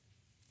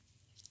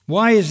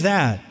 Why is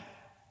that?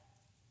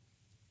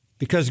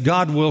 Because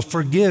God will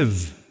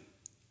forgive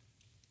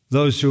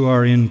those who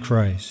are in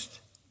Christ.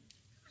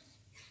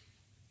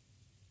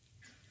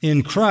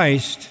 In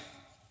Christ,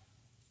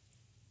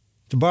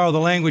 to borrow the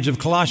language of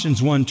Colossians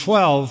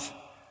 1:12,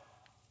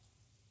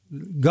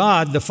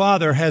 God the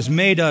Father has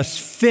made us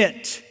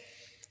fit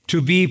to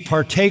be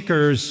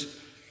partakers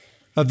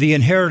of the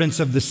inheritance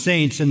of the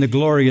saints in the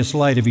glorious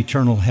light of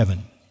eternal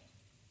heaven.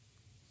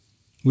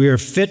 We are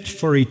fit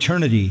for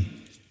eternity.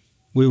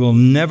 We will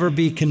never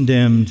be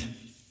condemned.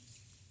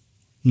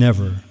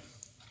 Never.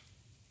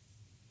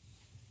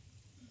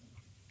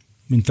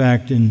 In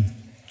fact, in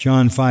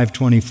John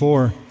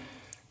 5:24,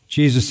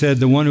 Jesus said,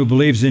 "The one who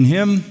believes in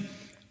him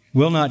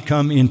will not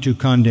come into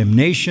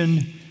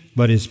condemnation,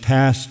 but is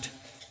passed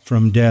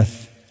from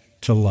death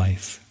to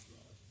life."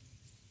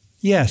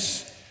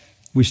 Yes,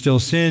 we still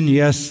sin.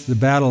 Yes, the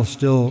battle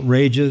still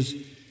rages.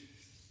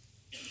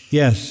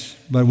 Yes,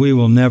 but we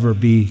will never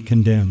be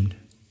condemned.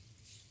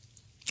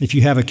 If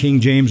you have a King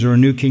James or a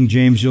New King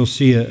James, you'll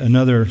see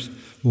another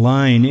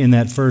line in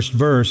that first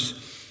verse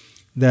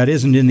that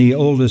isn't in the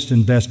oldest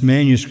and best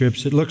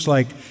manuscripts. It looks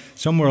like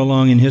somewhere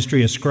along in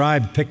history a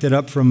scribe picked it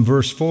up from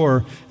verse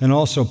 4 and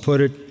also put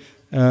it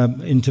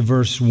into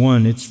verse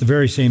 1. It's the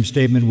very same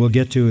statement we'll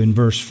get to in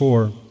verse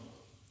 4.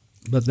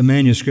 But the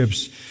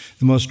manuscripts,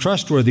 the most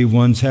trustworthy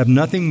ones, have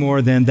nothing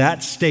more than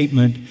that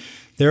statement,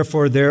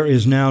 "Therefore there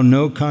is now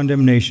no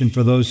condemnation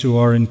for those who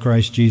are in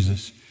Christ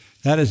Jesus."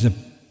 That is a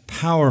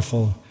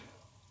powerful,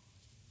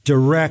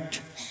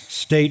 direct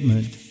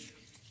statement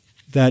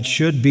that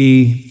should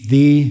be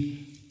the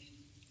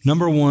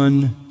number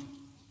one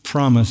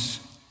promise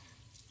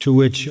to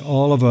which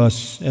all of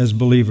us as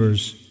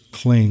believers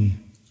cling.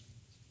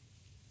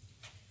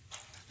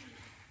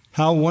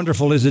 How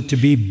wonderful is it to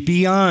be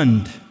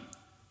beyond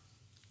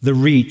the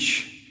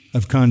reach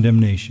of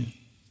condemnation?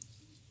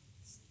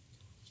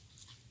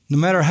 No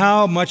matter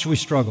how much we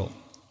struggle.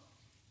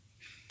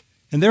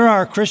 And there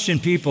are Christian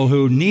people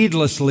who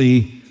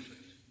needlessly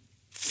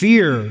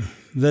fear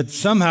that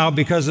somehow,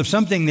 because of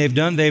something they've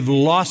done, they've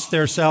lost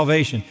their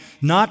salvation.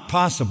 Not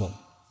possible.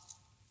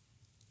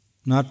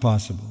 Not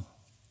possible.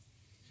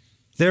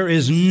 There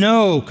is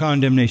no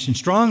condemnation.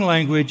 Strong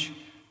language.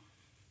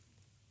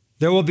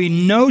 There will be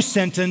no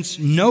sentence,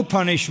 no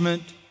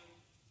punishment.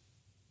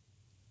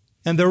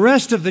 And the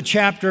rest of the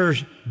chapter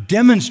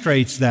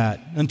demonstrates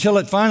that until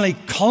it finally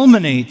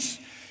culminates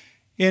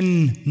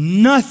in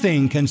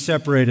nothing can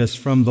separate us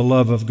from the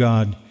love of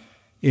God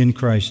in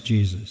Christ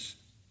Jesus.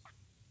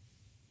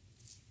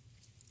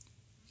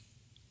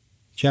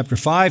 Chapter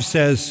 5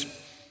 says,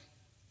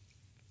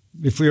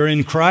 if we are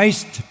in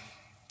Christ,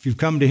 if you've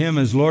come to Him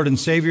as Lord and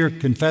Savior,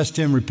 confessed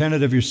Him,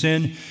 repented of your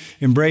sin,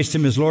 embraced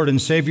Him as Lord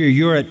and Savior,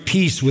 you're at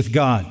peace with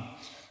God.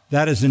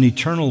 That is an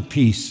eternal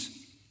peace.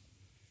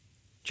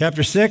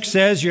 Chapter 6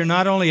 says you're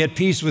not only at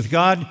peace with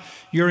God,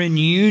 you're in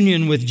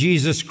union with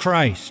Jesus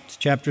Christ.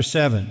 Chapter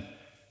 7.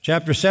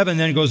 Chapter 7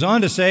 then goes on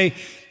to say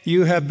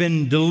you have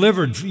been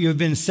delivered, you have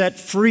been set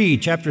free,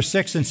 chapter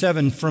 6 and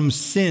 7, from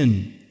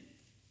sin.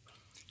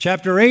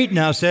 Chapter 8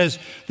 now says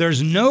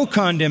there's no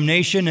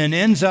condemnation and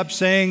ends up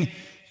saying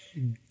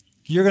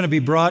you're going to be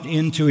brought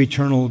into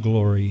eternal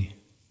glory.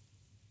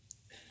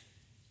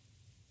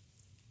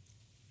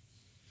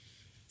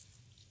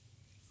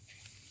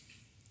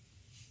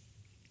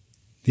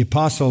 The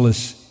apostle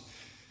is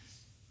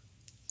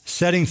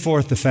setting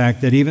forth the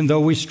fact that even though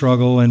we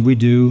struggle, and we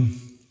do,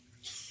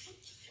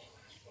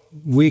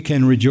 we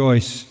can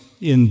rejoice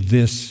in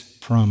this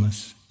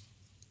promise.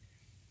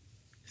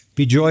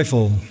 Be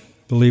joyful,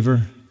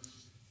 believer.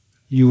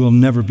 You will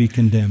never be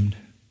condemned.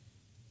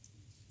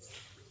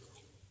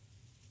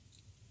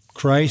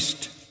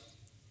 Christ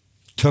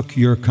took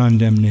your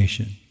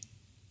condemnation.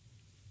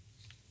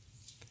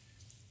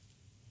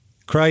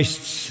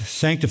 Christ's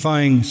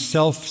sanctifying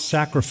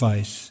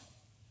self-sacrifice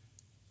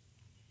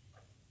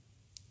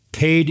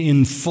paid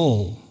in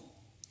full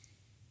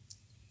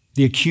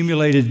the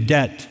accumulated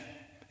debt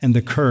and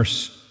the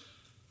curse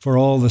for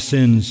all the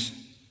sins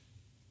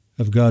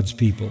of God's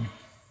people.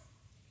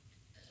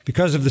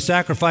 Because of the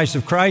sacrifice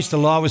of Christ, the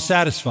law was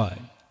satisfied.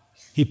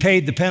 He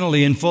paid the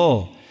penalty in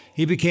full.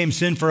 He became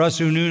sin for us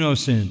who knew no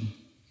sin.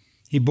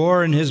 He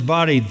bore in His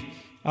body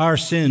our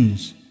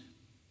sins.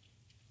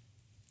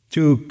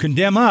 To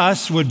condemn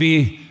us would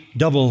be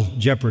double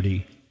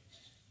jeopardy.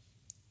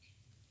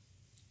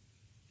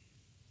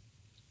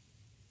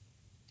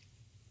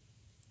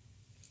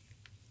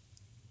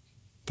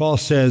 Paul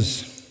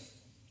says,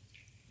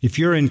 if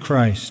you're in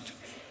Christ,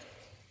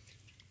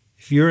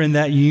 if you're in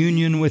that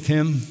union with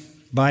Him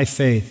by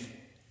faith,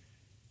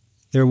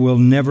 there will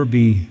never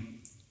be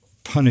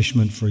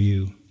punishment for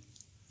you.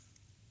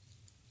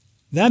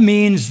 That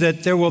means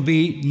that there will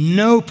be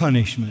no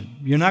punishment.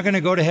 You're not going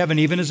to go to heaven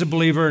even as a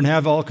believer and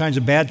have all kinds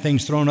of bad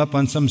things thrown up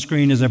on some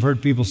screen, as I've heard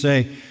people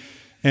say,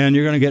 and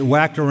you're going to get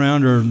whacked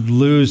around or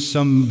lose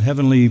some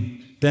heavenly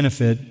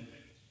benefit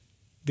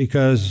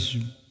because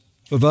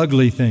of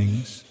ugly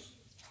things.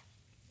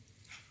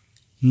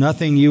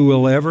 Nothing you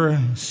will ever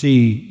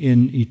see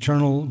in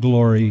eternal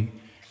glory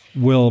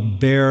will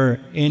bear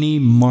any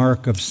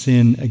mark of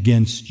sin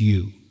against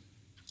you.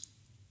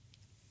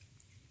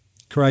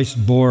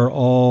 Christ bore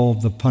all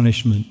the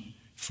punishment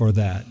for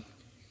that.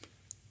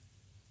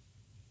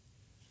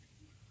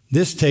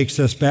 This takes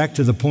us back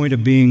to the point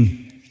of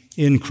being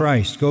in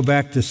Christ. Go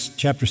back to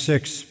chapter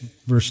 6,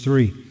 verse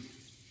 3.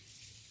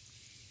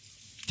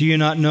 Do you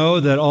not know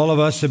that all of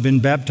us have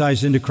been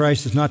baptized into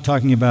Christ? It's not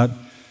talking about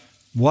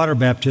water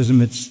baptism,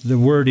 it's the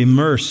word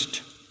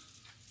immersed.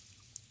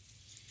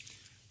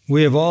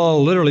 We have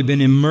all literally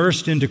been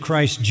immersed into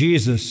Christ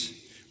Jesus.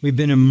 We've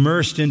been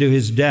immersed into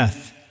His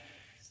death.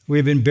 We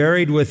have been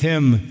buried with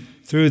Him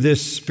through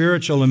this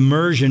spiritual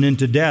immersion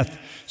into death,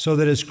 so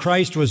that as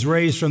Christ was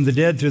raised from the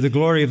dead through the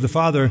glory of the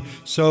Father,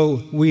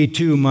 so we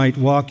too might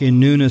walk in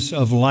newness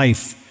of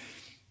life.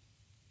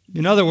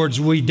 In other words,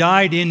 we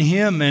died in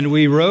Him and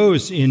we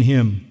rose in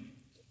Him.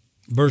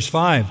 Verse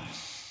 5,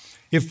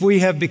 if we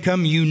have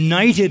become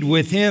united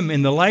with Him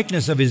in the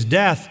likeness of His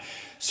death,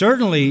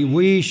 certainly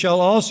we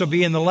shall also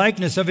be in the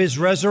likeness of His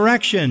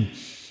resurrection.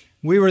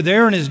 We were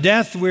there in His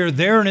death, we were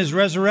there in His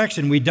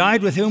resurrection. We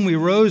died with Him, we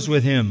rose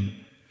with Him.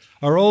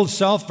 Our old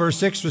self, verse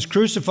 6, was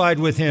crucified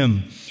with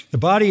Him. The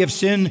body of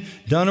sin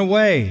done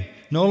away.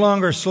 No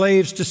longer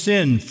slaves to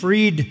sin,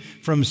 freed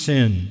from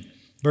sin.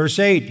 Verse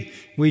 8,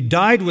 we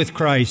died with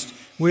Christ.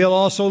 We'll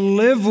also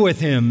live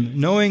with Him,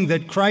 knowing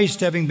that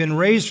Christ, having been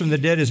raised from the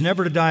dead, is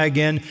never to die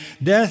again.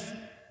 Death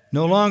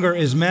no longer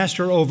is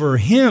master over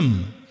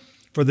Him.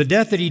 For the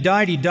death that He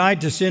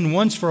died to sin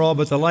once for all,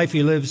 but the life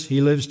He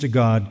lives to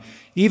God.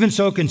 Even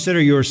so, consider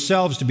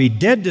yourselves to be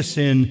dead to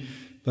sin,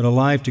 but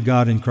alive to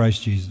God in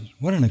Christ Jesus.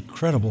 What an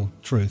incredible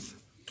truth.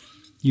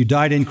 You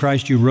died in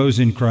Christ, you rose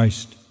in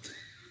Christ.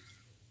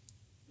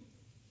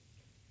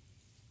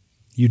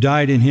 You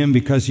died in Him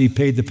because He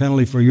paid the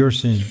penalty for your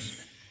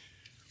sins.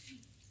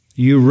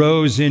 You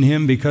rose in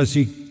Him because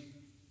He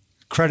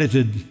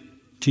credited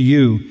to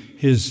you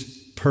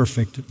His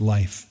perfect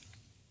life.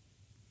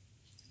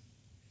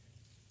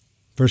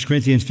 1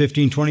 Corinthians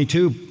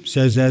 15:22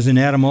 says, as in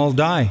Adam all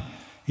die,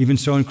 even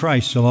so in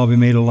Christ shall all be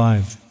made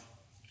alive.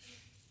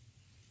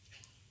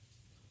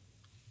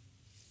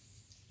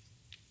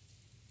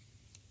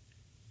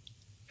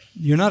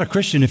 You're not a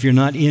Christian if you're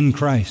not in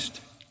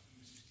Christ.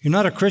 You're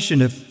not a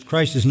Christian if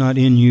Christ is not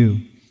in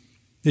you.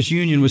 This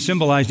union was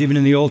symbolized even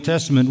in the Old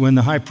Testament when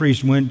the high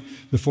priest went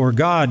before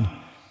God.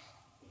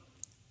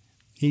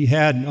 He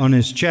had on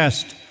his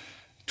chest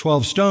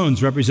 12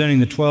 stones representing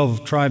the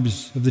 12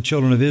 tribes of the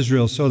children of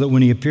Israel, so that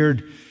when he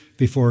appeared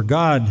before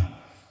God,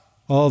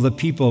 all the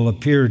people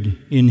appeared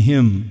in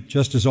him,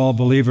 just as all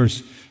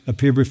believers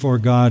appear before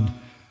God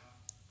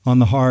on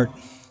the heart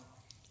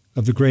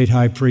of the great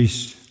high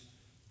priest,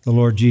 the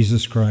Lord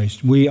Jesus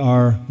Christ. We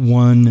are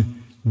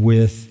one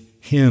with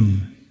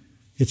him.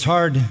 It's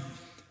hard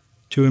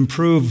to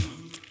improve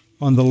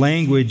on the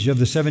language of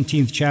the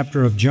 17th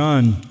chapter of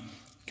John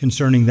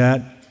concerning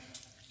that.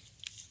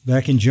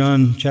 Back in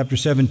John chapter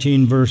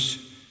 17, verse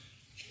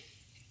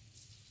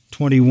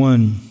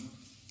 21,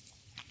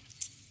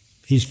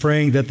 he's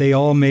praying that they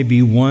all may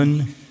be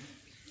one,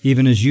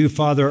 even as you,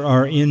 Father,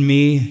 are in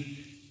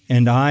me,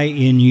 and I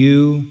in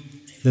you,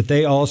 that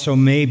they also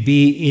may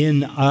be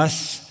in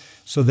us,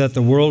 so that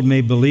the world may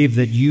believe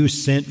that you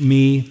sent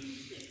me.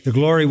 The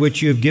glory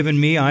which you have given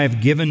me, I have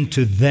given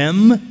to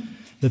them,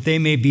 that they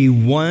may be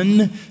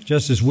one,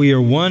 just as we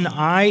are one,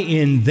 I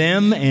in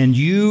them and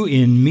you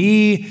in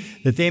me,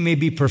 that they may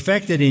be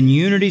perfected in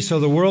unity, so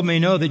the world may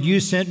know that you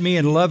sent me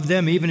and loved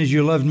them even as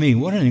you loved me.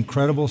 What an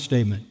incredible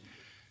statement.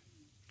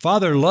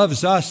 Father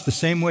loves us the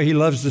same way he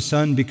loves the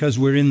Son, because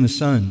we're in the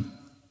Son.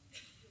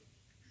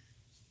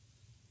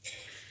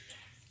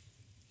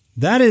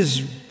 That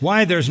is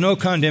why there's no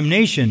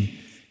condemnation.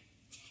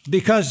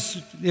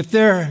 Because if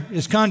there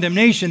is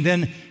condemnation,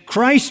 then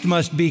Christ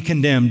must be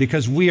condemned,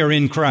 because we are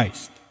in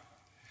Christ.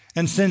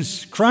 And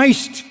since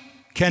Christ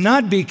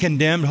cannot be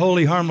condemned,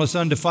 holy, harmless,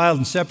 undefiled,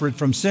 and separate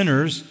from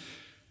sinners,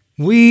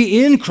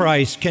 we in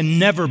Christ can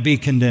never be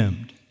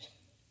condemned.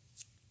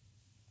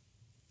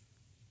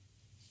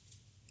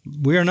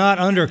 We are not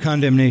under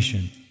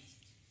condemnation.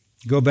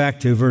 Go back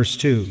to verse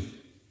 2.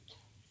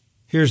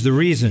 Here's the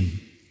reason.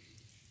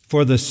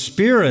 For the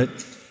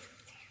Spirit,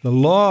 the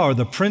law or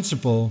the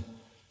principle,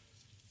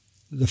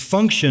 the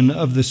function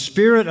of the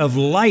Spirit of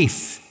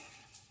life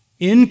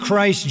in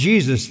Christ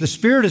Jesus. The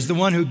Spirit is the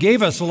one who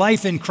gave us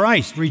life in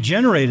Christ,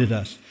 regenerated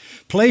us,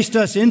 placed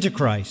us into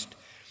Christ,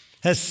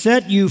 has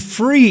set you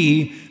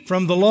free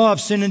from the law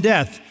of sin and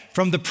death,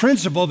 from the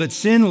principle that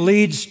sin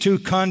leads to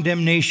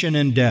condemnation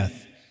and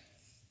death.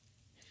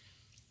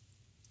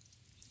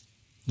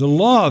 The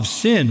law of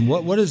sin,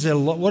 what is the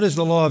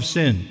law of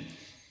sin?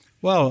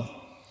 Well,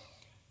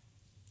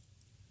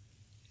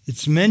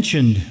 it's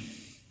mentioned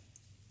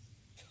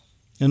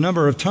a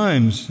number of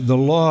times, the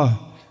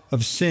law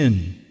of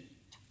sin.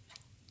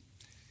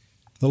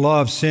 The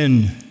law of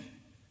sin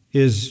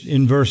is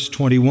in verse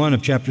 21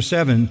 of chapter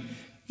 7,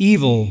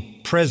 evil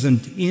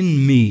present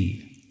in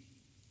me.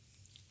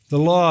 The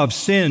law of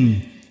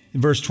sin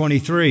in verse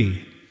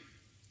 23,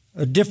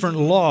 a different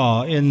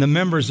law in the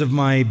members of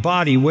my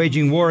body,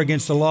 waging war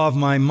against the law of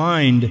my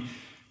mind,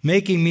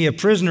 making me a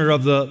prisoner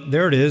of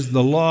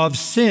the law of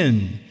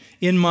sin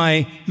in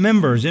my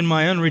members, in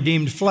my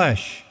unredeemed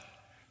flesh.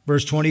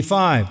 Verse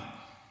 25,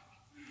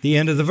 the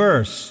end of the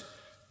verse.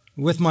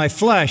 With my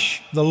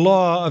flesh, the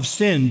law of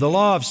sin. The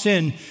law of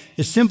sin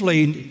is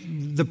simply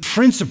the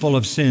principle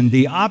of sin,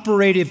 the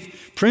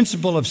operative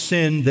principle of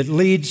sin that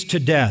leads to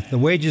death. The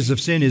wages of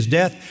sin is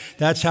death.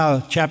 That's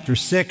how chapter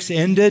 6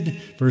 ended,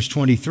 verse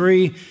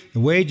 23. The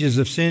wages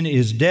of sin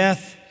is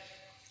death.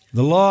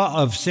 The law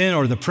of sin,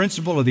 or the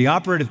principle of the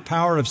operative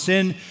power of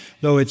sin,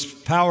 though its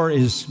power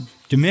is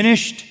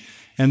diminished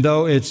and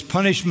though its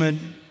punishment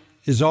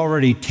is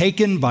already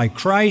taken by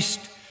Christ,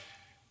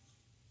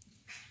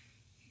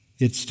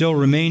 it still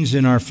remains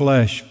in our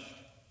flesh.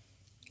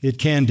 It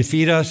can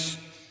defeat us.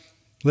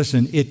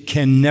 Listen, it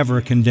can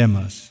never condemn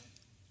us.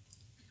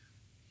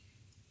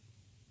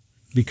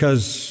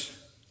 Because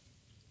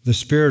the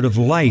Spirit of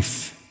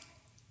life,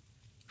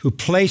 who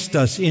placed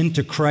us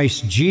into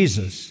Christ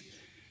Jesus,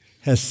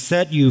 has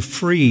set you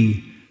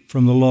free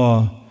from the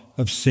law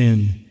of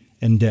sin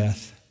and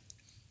death.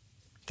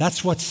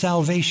 That's what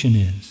salvation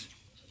is.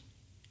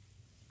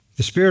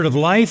 The Spirit of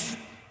life,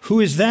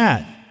 who is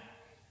that?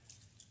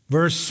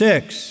 Verse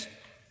 6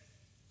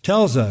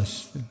 tells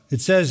us, it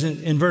says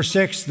in verse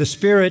 6, the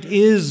Spirit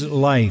is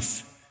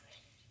life.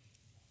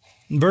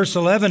 In verse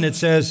 11 it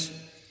says,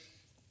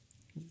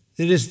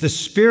 it is the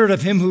Spirit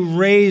of Him who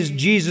raised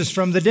Jesus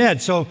from the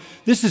dead. So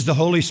this is the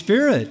Holy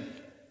Spirit.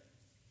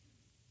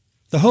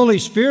 The Holy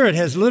Spirit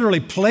has literally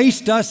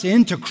placed us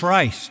into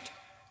Christ.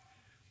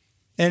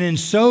 And in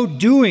so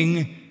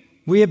doing,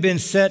 we have been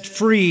set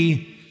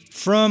free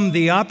from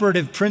the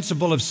operative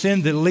principle of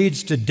sin that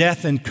leads to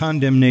death and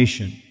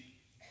condemnation.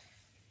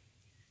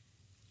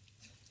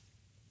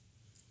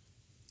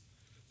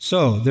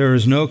 So, there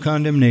is no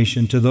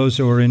condemnation to those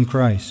who are in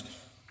Christ.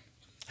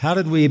 How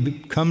did we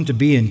come to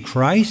be in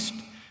Christ?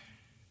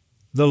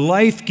 The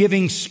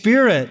life-giving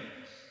Spirit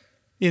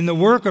in the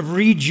work of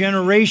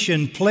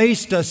regeneration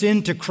placed us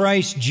into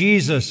Christ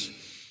Jesus.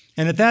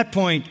 And at that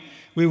point,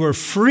 we were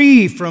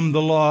free from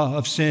the law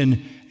of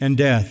sin and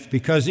death,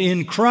 because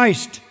in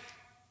Christ,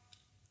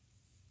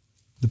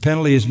 the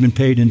penalty has been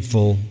paid in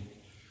full.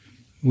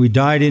 We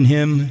died in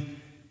him,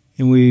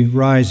 and we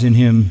rise in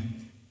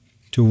him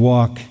to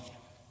walk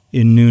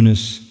in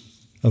newness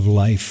of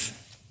life.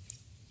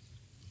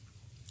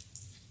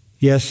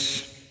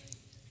 Yes,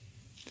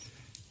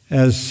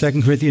 as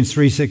 2 Corinthians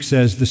 3:6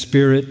 says, the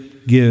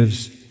Spirit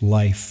gives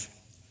life.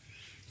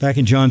 Back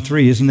in John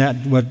 3, isn't that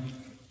what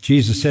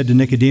Jesus said to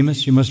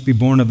Nicodemus? You must be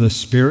born of the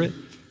Spirit.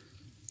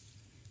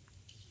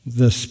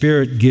 The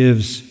Spirit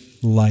gives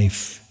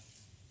life.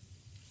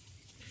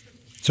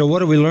 So what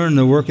do we learn in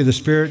the work of the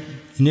Spirit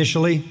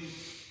initially?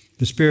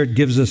 The Spirit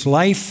gives us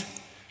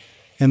life,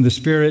 and the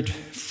Spirit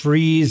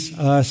frees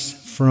us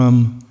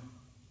from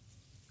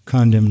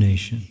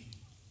condemnation.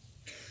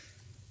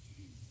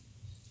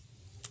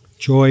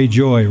 Joy,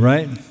 joy,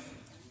 right?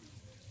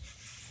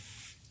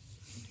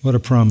 What a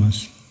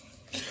promise.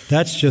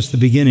 That's just the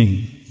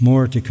beginning.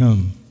 More to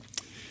come.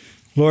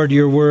 Lord,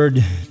 your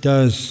word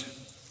does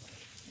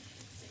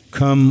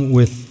come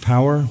with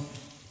power.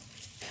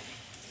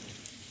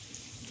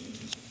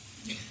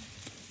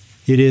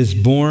 It is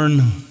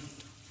born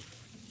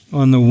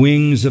on the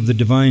wings of the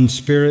divine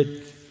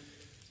Spirit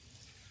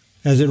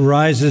as it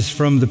rises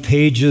from the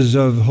pages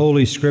of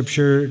Holy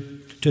Scripture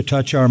to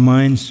touch our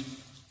minds.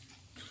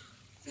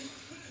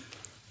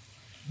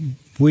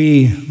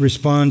 We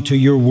respond to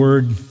your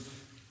word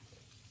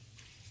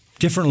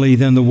differently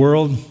than the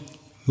world,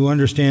 who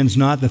understands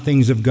not the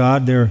things of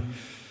God. They're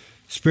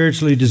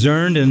spiritually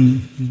discerned,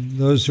 and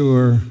those who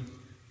are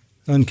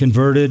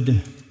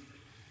unconverted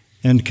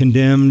and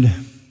condemned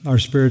are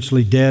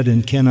spiritually dead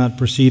and cannot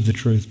perceive the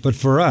truth. But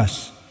for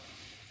us,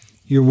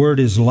 your word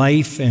is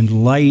life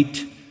and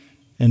light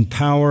and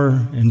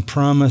power and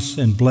promise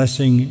and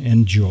blessing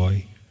and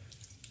joy.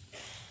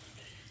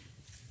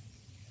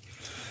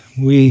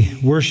 We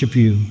worship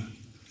you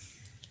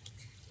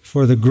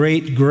for the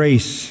great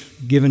grace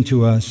given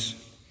to us.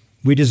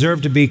 We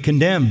deserve to be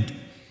condemned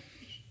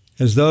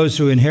as those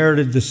who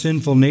inherited the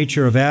sinful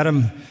nature of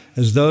Adam,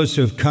 as those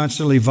who have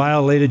constantly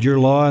violated your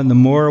law, and the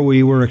more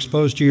we were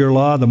exposed to your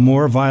law, the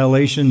more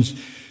violations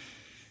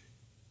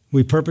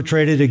we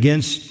perpetrated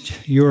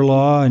against your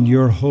law and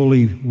your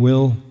holy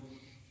will.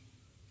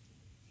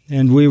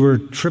 And we were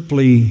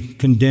triply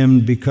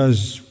condemned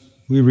because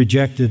we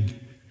rejected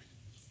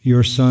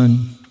your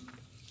Son.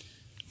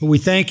 But we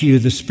thank you,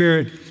 the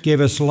Spirit gave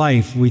us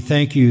life. We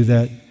thank you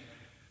that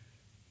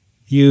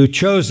you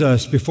chose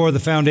us before the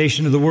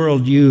foundation of the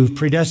world. You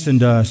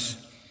predestined us.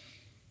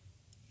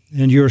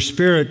 And your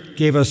Spirit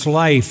gave us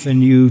life,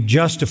 and you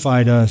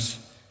justified us.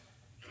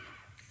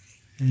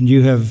 And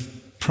you have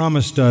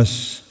promised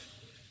us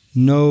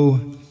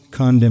no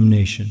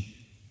condemnation.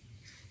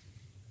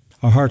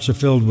 Our hearts are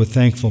filled with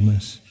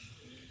thankfulness.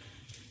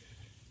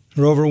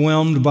 We're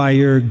overwhelmed by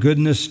your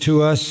goodness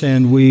to us,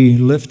 and we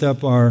lift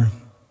up our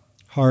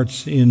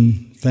hearts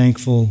in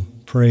thankful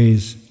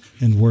praise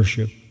and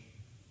worship.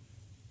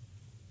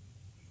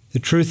 The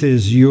truth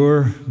is,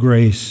 your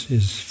grace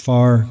is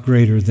far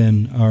greater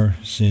than our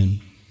sin.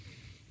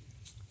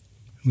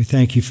 We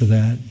thank you for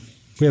that.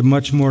 We have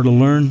much more to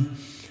learn.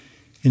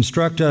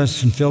 Instruct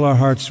us and fill our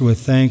hearts with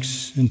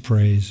thanks and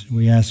praise.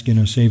 We ask in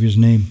our Savior's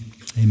name.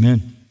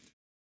 Amen.